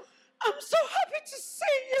pasteur, I'm so happy to see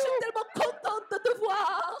je suis you. tellement contente de te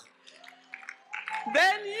voir.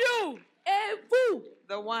 Then you, Et vous,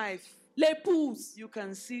 the wife, l'épouse, you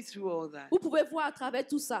can see through all that. vous pouvez voir à travers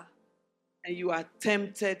tout ça. And you are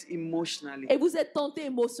tempted emotionally Et vous êtes tenté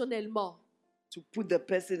émotionnellement to put the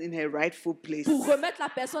person in her rightful place. pour remettre la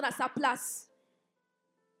personne à sa place.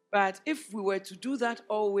 But if we were to do that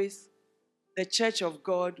always, the church of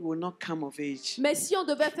God will not come of age. Mais si on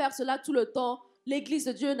devait faire cela tout le temps, l'église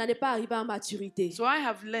de Dieu n'allait pas arriver à maturité. So I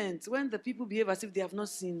have learned when the people behave as if they have not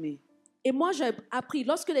seen me, Et moi, j'ai appris,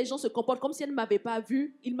 lorsque les gens se comportent comme si ils ne m'avaient pas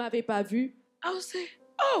vu, ils ne m'avaient pas vu, I'll say,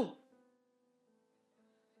 oh,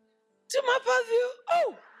 tu m'as pas vu?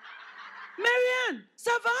 Oh, Marianne,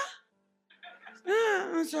 ça va?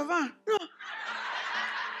 Ah, ça va? Non.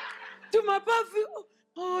 Tu m'as pas vu?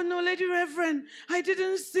 Oh, no, Lady Reverend, I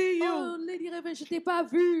didn't see you. oh, Lady Reverend, je ne t'ai pas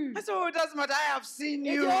vu. I said, oh, it doesn't matter, I have seen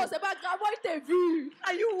Et you. dit, oh, c'est pas grave, moi, je t'ai vu.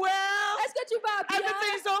 Are you well? Est-ce que tu vas bien?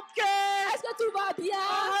 Everything's okay. Est-ce que tu vas bien?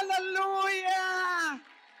 Hallelujah.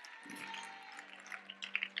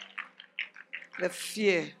 The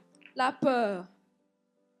fear, La peur,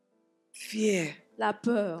 fear. la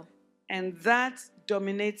peur. And that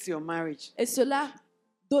dominates your marriage. Et cela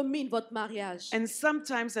domine votre mariage. And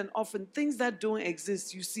sometimes and often, things that don't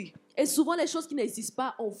exist, you see, Et souvent, les choses qui n'existent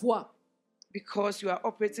pas, on voit. because you are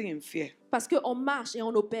operating in fear. Parce qu'on marche et on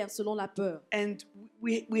opère selon la peur. And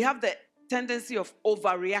we have the tendency of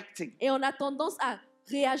overreacting, Et on a tendance à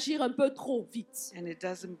réagir un peu trop vite. and it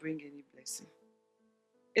doesn't bring any blessing.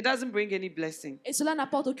 It doesn't bring any blessing. Et cela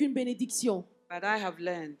n'apporte aucune bénédiction. But I have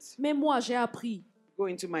learned Mais moi, j'ai appris to go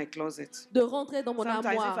into my closet. de rentrer dans mon Sometimes, if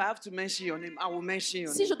I armoire. have to mention your name, I will mention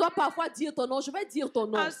your Si name. je dois parfois dire ton nom, je vais dire ton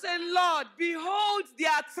nom. I say, Lord, behold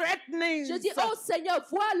their threatenings, Je dis, oh Seigneur,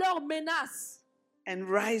 vois leurs menaces and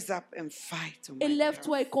rise up and fight. on et my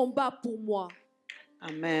lève-toi et combat pour moi. behalf.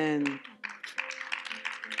 Amen.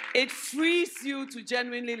 It frees you to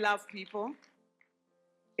genuinely love people.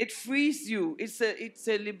 It frees you. It's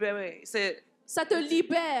a liberation. Ça te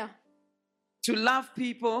libère. To love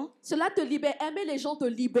people Cela te libère. Aimer les gens te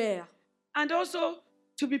libère. and also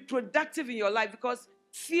to be productive in your life, because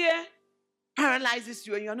fear paralyzes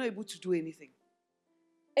you and you're not able to do anything.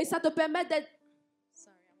 Et ça te permet d'être...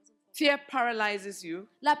 Fear paralyzes you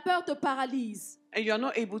La peur te paralyse. and you're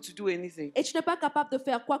not able to do anything. Et tu n'es pas capable de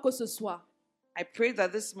faire quoi que ce soit. I pray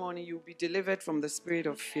that this morning you'll be delivered from the spirit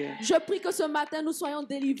of fear. Je prie que ce matin, nous soyons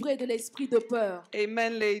délivrés de l'esprit de peur.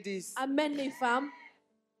 Amen, ladies. Amen, les femmes.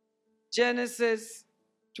 Genesis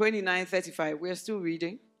 29:35. We are still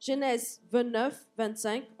reading. Genèse 29,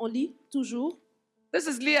 25, on lit toujours. This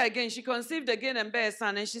is Leah again. She conceived again and bare a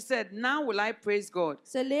son, and she said, "Now will I praise God."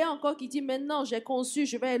 C'est Léa encore qui dit, maintenant j'ai conçu,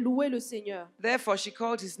 je vais louer le Seigneur. Therefore, she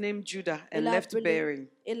called his name Judah and Elle l'a left bearing.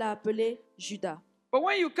 l'a appelé Judas. But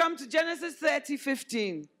when you come to Genesis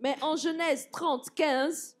 30:15, Mais en Genèse 30,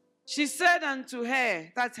 15, she said unto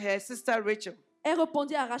her, that's her sister Rachel, elle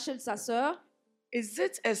répondit à Rachel, sa sœur, "Is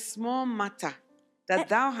it a small matter that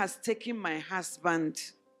thou hast taken my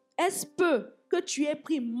husband, est-ce peu que tu aies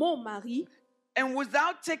pris mon mari and wilt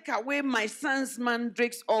thou take away my son's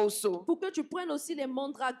mandrakes also?" pour que tu prennes aussi les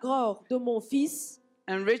mandragores de mon fils?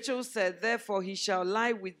 And Rachel said, "Therefore he shall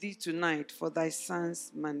lie with thee tonight for thy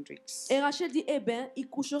son's mandrakes." Et Rachel dit, eh bien, il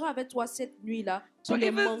couchera avec toi cette nuit-là So pour les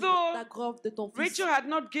even though mandragores de ton fils. Rachel had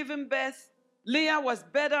not given birth, Leah was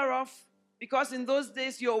better off because in those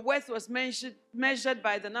days your worth was measured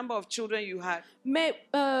by the number of children you had. Mais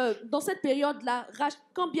dans cette période-là,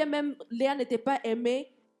 quand bien même Léa n'était pas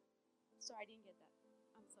aimée,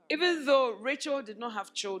 Even though Rachel did not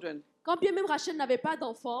have children, quand bien même Rachel n'avait pas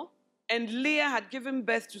d'enfants, and Leah had given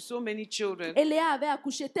birth to so many children, et Léa avait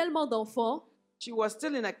accouché tellement d'enfants, she was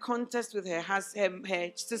still in a contest with her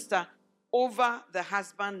sister over the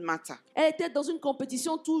husband matter. elle était dans une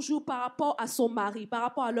compétition toujours par rapport à son mari, par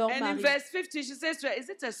rapport à leur And in mari. verse 50, she says to her, "Is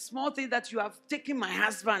it a small thing that you have taken my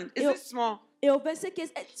husband? Is Et- it small?" Et au verset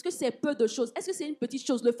 15, est-ce que c'est peu de choses? Est-ce que c'est une petite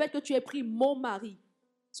chose, le fait que tu aies pris mon mari?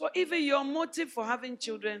 So even your motive for having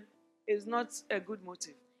children is not a good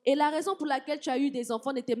motive. Et la raison pour laquelle tu as eu des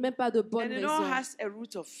enfants n'était même pas de bonne And it all raison. has a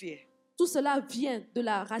root of fear. Tout cela vient de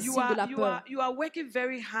la racine de la peur. You are working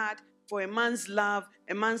very hard for a man's love,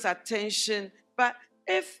 a man's attention. But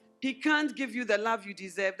if he can't give you the love you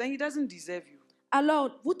deserve, then he doesn't deserve you.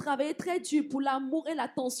 Alors, vous travaillez très dur pour l'amour et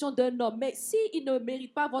l'attention d'un homme. Mais s'il ne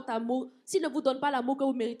mérite pas votre amour, s'il ne vous donne pas l'amour que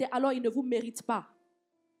vous méritez, alors il ne vous mérite pas.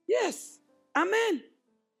 Yes. Amen.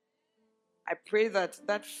 I pray that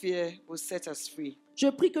that fear will set us free. Je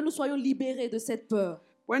prie que nous soyons libérés de cette peur.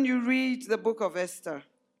 When you read the book of Esther,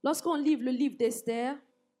 Lorsqu'on lit le livre d'Esther,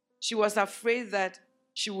 she was afraid that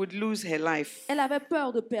she would lose her life elle avait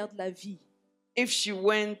peur de perdre la vie if she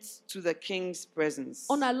went to the king's presence.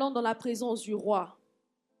 en allant dans la présence du roi.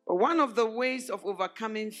 But one of the ways of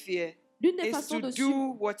overcoming fear L'une des is façons to de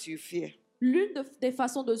do what you fear. des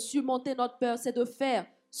façons de surmonter notre peur, c'est de faire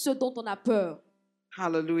ce dont on a peur.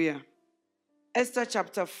 Hallelujah. Esther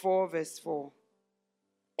chapter 4, verse 4.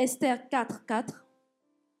 Esther 4, 4.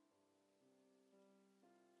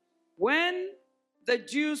 When the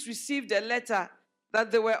Jews received a letter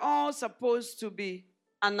that they were all supposed to be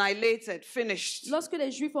annihilated, finished, Lorsque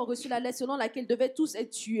les Juifs ont reçu la lettre selon laquelle ils devaient tous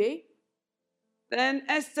être tués, then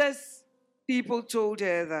Esther's people told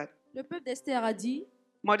her that le peuple d'Esther a dit,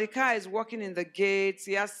 Mordecai is walking in the gates,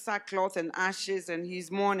 he has sackcloth and ashes, and he's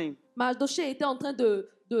mourning. Mardochée était en train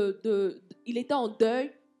il était en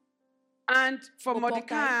deuil. And for Au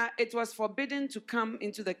Mordecai, it was forbidden to come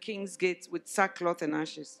into the king's gate with sackcloth and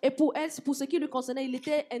ashes. Et pour elle, pour ce qui le concernait, il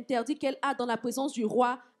était interdit qu'elle aille dans la présence du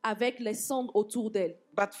roi avec les cendres autour d'elle.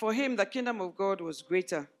 But for him, the kingdom of God was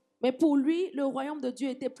greater. Mais pour lui, le royaume de Dieu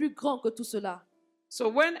était plus grand que tout cela. So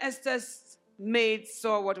when Esther's maids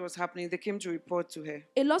saw what was happening, they came to report to her.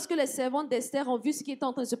 Et lorsque les servantes d'Esther ont vu ce qui était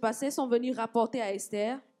en train de se passer, sont venus rapporter à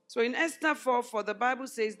Esther. So in Esther 4, the Bible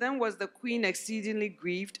says, "Then was the queen exceedingly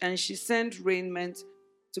grieved, and she sent raiment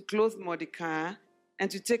to clothe Mordecai, and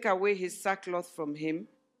to take away his sackcloth from him,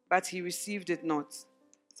 but he received it not."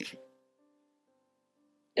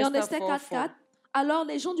 Et en Esther Esther 4, 4. 4, alors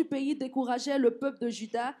les gens du pays décourageaient le peuple de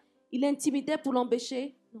Juda. Ils l'intimidaient pour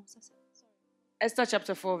l'empêcher. Non, ça c'est. Esther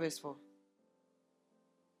chapter 4, verse 4.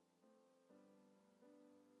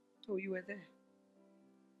 Oh, you were there.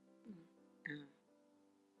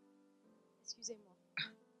 Excusez-moi.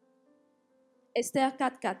 Esther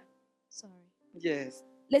 4, 4. Sorry. Yes.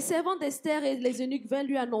 Les servants d'Esther et les eunuques vinrent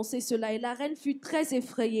lui annoncer cela et la reine fut très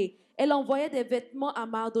effrayée. Elle envoya des vêtements à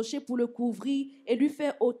Mardochée pour le couvrir et lui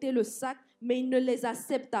faire ôter le sac, mais il ne les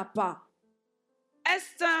accepta pas.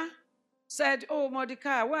 Esther said, "Oh,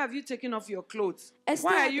 Mordecai, why have you taken off your clothes? Esther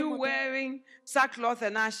Why a are you demandé- wearing sackcloth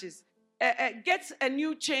and ashes? Get a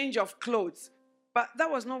new change of clothes." But that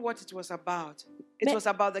was not what it was about. It Mais- was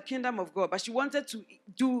about the kingdom of God. But she wanted to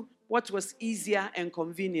do what was easier and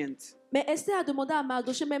convenient. Mais Esther a demandé à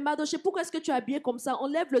Mardochée, mais Mardochée, pourquoi est-ce que tu es habillé comme ça?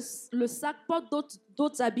 Enlève le sac, porte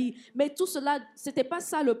d'autres habits. Mais tout cela, ce n'était pas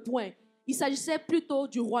ça le point. Il s'agissait plutôt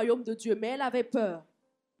du royaume de Dieu, mais elle avait peur.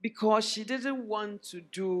 because she didn't want to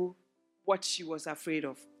do what she was afraid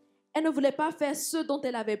of. Elle ne voulait pas faire ce dont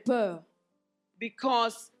elle avait peur.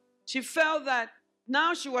 Because she felt that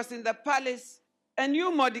now she was in the palace, and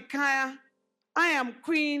you, Mordecai, I am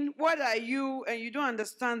queen, what are you? And you don't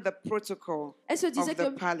understand the protocol Elle se disait of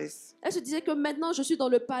the que palace. Elle se disait que maintenant je suis dans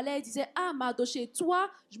le palais. Elle disait, ah Mardoché, toi,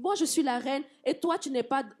 moi je suis la reine et toi tu n'es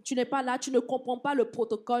pas là, tu ne comprends pas le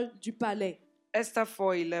protocole du palais. Esther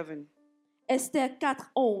 4:11. Esther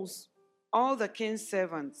 4:11. All the king's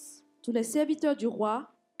servants Tous les serviteurs du roi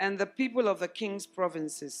and the people of the king's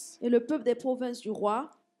provinces et le peuple des provinces du roi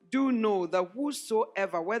do know that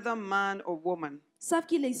whosoever, whether man or woman, savent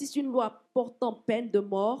qu'il existe une loi portant peine de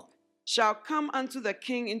mort shall come unto the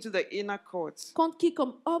king into the inner courts, contre qui,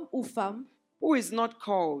 comme homme ou femme, who is not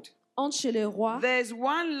called, entre chez les rois. there is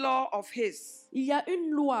one law of his Il y a une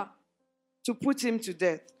loi to put him to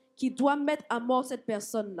death, qui doit mettre à mort cette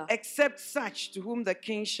personne-là. except such to whom the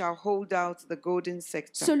king shall hold out the golden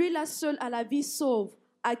scepter, Celui-là seul a la vie sauve,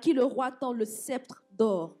 à qui le roi tend le sceptre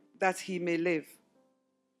d'or. that he may live.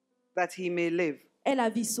 That he may live. Est la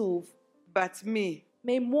vie sauve. But me,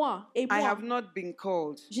 Mais moi, I have not been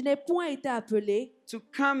called je n'ai point été appelé to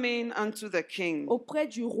come in unto the king auprès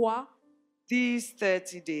du roi these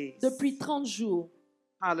 30 days. depuis 30 jours.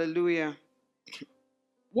 Hallelujah.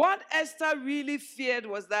 What Esther really feared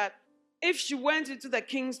was that if she went into the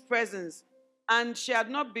king's presence and she had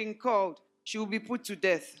not been called, she would be put to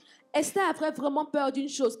death. Esther avait vraiment peur d'une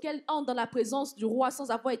chose, qu'elle entre dans la présence du roi sans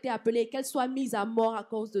avoir été appelée, qu'elle soit mise à mort à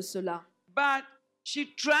cause de cela. But she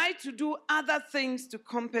tried to do other things to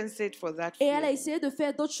compensate for that Et elle a fear. essayé de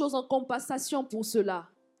faire d'autres choses en compensation pour cela.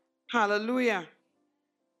 Hallelujah.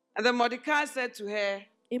 And then Mordecai said to her,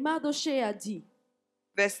 Et Mardoché a dit,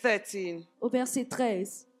 verse 13, au verset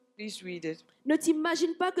 13, please read it. ne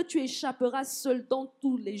t'imagine pas que tu échapperas seul dans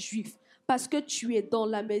tous les Juifs, parce que tu es dans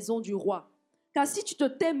la maison du roi. Car si tu te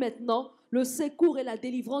tais maintenant, le secours et la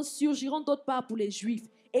délivrance surgiront d'autre part pour les Juifs,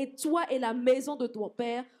 et toi et la maison de ton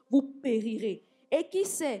père, vous périrez. Et qui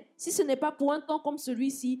sait, si ce n'est pas pour un temps comme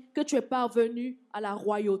celui-ci que tu es parvenu à la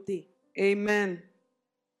royauté. Amen.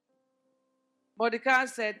 Mordecai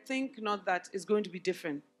said, think not that it's going to be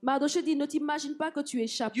different. Mardoché dit, ne t'imagine pas que tu You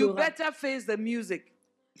échapperas. better face the music.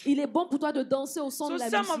 Il est bon pour toi de danser au son So de la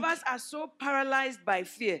some of musique. us are so paralyzed by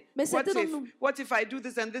fear. Mais What certains if, d'entre nous- what if I do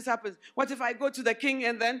this and this happens? What if I go to the king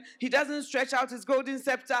and then he doesn't stretch out his golden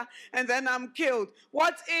scepter and then I'm killed?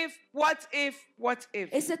 What if, what if, what if?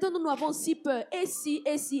 Et certains de nous avons si peur. Et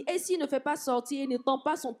s'il ne fait pas sortir, il ne tend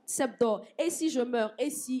pas son sceptre d'or. Et si je meurs, et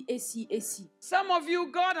si. Some of you,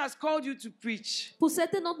 God has called you to preach Pour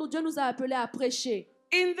certains d'entre nous, Dieu nous a appelés à prêcher.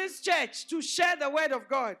 in this church, to share the word of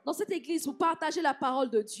God, Dans cette église, pour partager la parole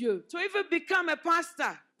de Dieu. to even become a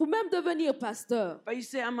pastor. Pour même devenir pasteur. But you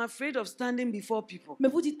say, I'm afraid of standing before people. Mais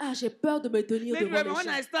vous dites, ah, j'ai peur de me tenir Maybe devant les when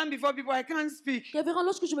I gens. stand before people, I can't speak. Révérend,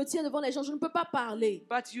 lorsque je me tiens devant les gens, je ne peux pas parler.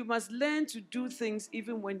 But you must learn to do things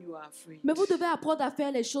even when you are afraid. Mais vous devez apprendre à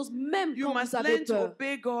faire les choses même You quand must vous avez learn to peur.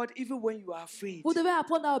 obey God even when you are afraid. Vous devez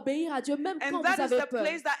apprendre à obéir à Dieu même quand And vous that is avez the peur.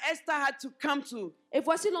 place that Esther had to come to Et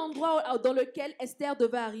voici l'endroit dans lequel Esther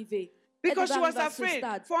devait arriver. Elle because devait she was arriver à ce afraid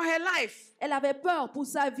stade. for her life. Elle avait peur pour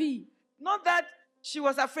sa vie. Not that she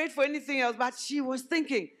was afraid for anything else, but she was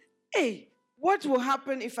thinking, hey, what will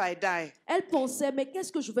happen if I die? Elle pensait, mais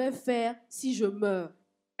qu'est-ce que je vais faire si je meurs?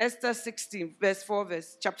 Esther 16,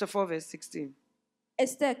 chapter 4, verse 16.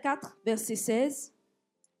 Esther 4, verset 16.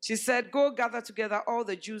 She said, go gather together all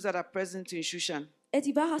the Jews that are present in Shushan Elle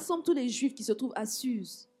dit, va rassembler tous les Juifs qui se trouvent à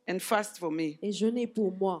Suse and fast for me, et jeûner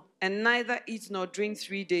pour moi, and neither eat nor drink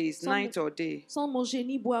 3 days, Some- night or day. sans manger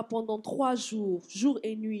ni boire pendant 3 jours, jour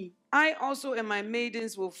et nuit. I also and my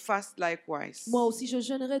maidens will fast likewise. Moi aussi, je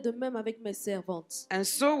jeûnerai de même avec mes servantes. And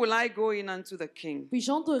so will I go in unto the king, Puis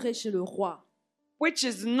j'entrerai chez le roi, which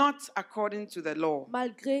is not according to the law.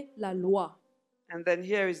 malgré la loi. And then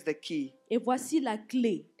here is the key. Et voici la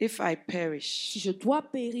clé. If I Si perish, je dois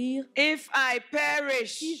périr, if I si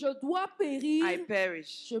perish, je dois périr, I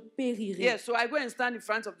perish. je périrai. Yeah, so I go and stand in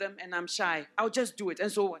front of them and I'm shy. I'll just do it. And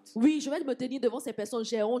so what? Oui, je vais me tenir devant ces personnes,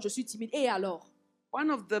 j'ai honte, je suis timide. Et alors?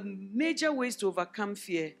 One of the major ways to overcome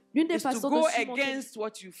fear L'une des is to façons go de surmonter, against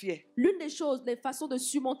what you fear. l'une des choses, les façons de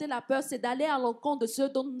surmonter la peur, c'est d'aller à l'encontre de ceux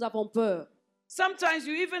dont nous avons peur. Sometimes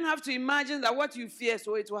you even have to imagine that what you fear,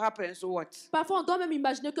 so it will happen. So what? Parfois, on doit même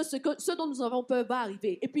imaginer que ce dont nous avons peur va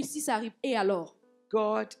arriver. Et puis si ça arrive, et alors?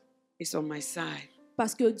 God is on my side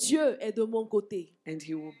Parce que Dieu est de mon côté. and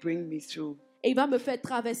He will bring me through. Et il va me faire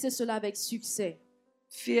traverser cela avec succès.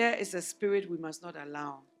 Fear is a spirit we must not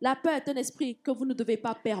allow. La peur est un esprit que vous ne devez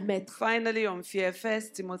pas permettre. Finally, on fear, 1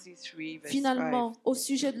 Timothy 3, verse 5. Finalement, au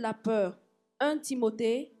sujet de la peur, 1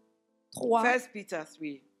 Timothée 3, 1 Peter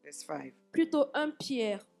 3, verse 5. plutôt 1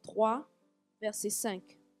 Pierre 3, verset 5.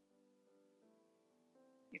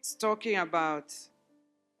 It's talking about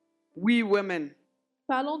we women.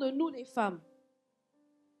 Parlons de nous les femmes.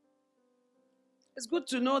 It's good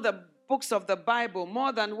to know the books of the Bible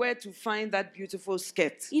more than where to find that beautiful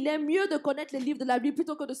skirt. Il est mieux de connaître les livres de la Bible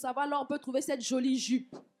plutôt que de savoir là où on peut trouver cette jolie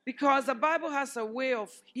jupe. Because the Bible has a way of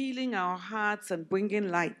healing our hearts and bringing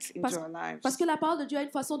light into our lives. Parce que la parole de Dieu a une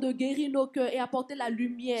façon de guérir nos cœurs et apporter la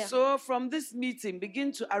lumière. So from this meeting,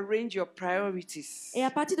 begin to arrange your priorities Et à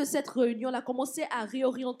partir de cette réunion, on a commencé à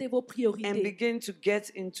réorienter vos and priorités. begin to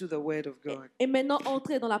get into the Word of God. Et maintenant,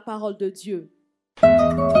 entrez dans la parole de Dieu.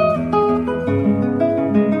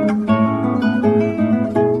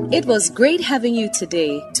 It was great having you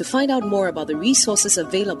today. To find out more about the resources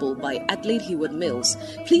available by Adelaide Heward Mills,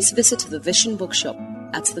 please visit the Vision Bookshop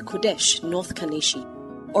at the Kudesh, North Kanishi,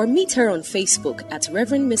 or meet her on Facebook at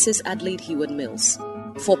Reverend Mrs. Adelaide Heward Mills.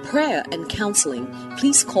 For prayer and counseling,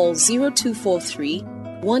 please call 0243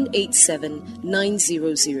 187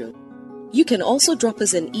 900. You can also drop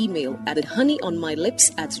us an email at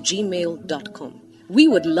honeyonmylips@gmail.com. We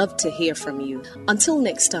would love to hear from you. Until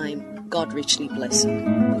next time, God richly bless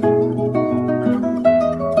you.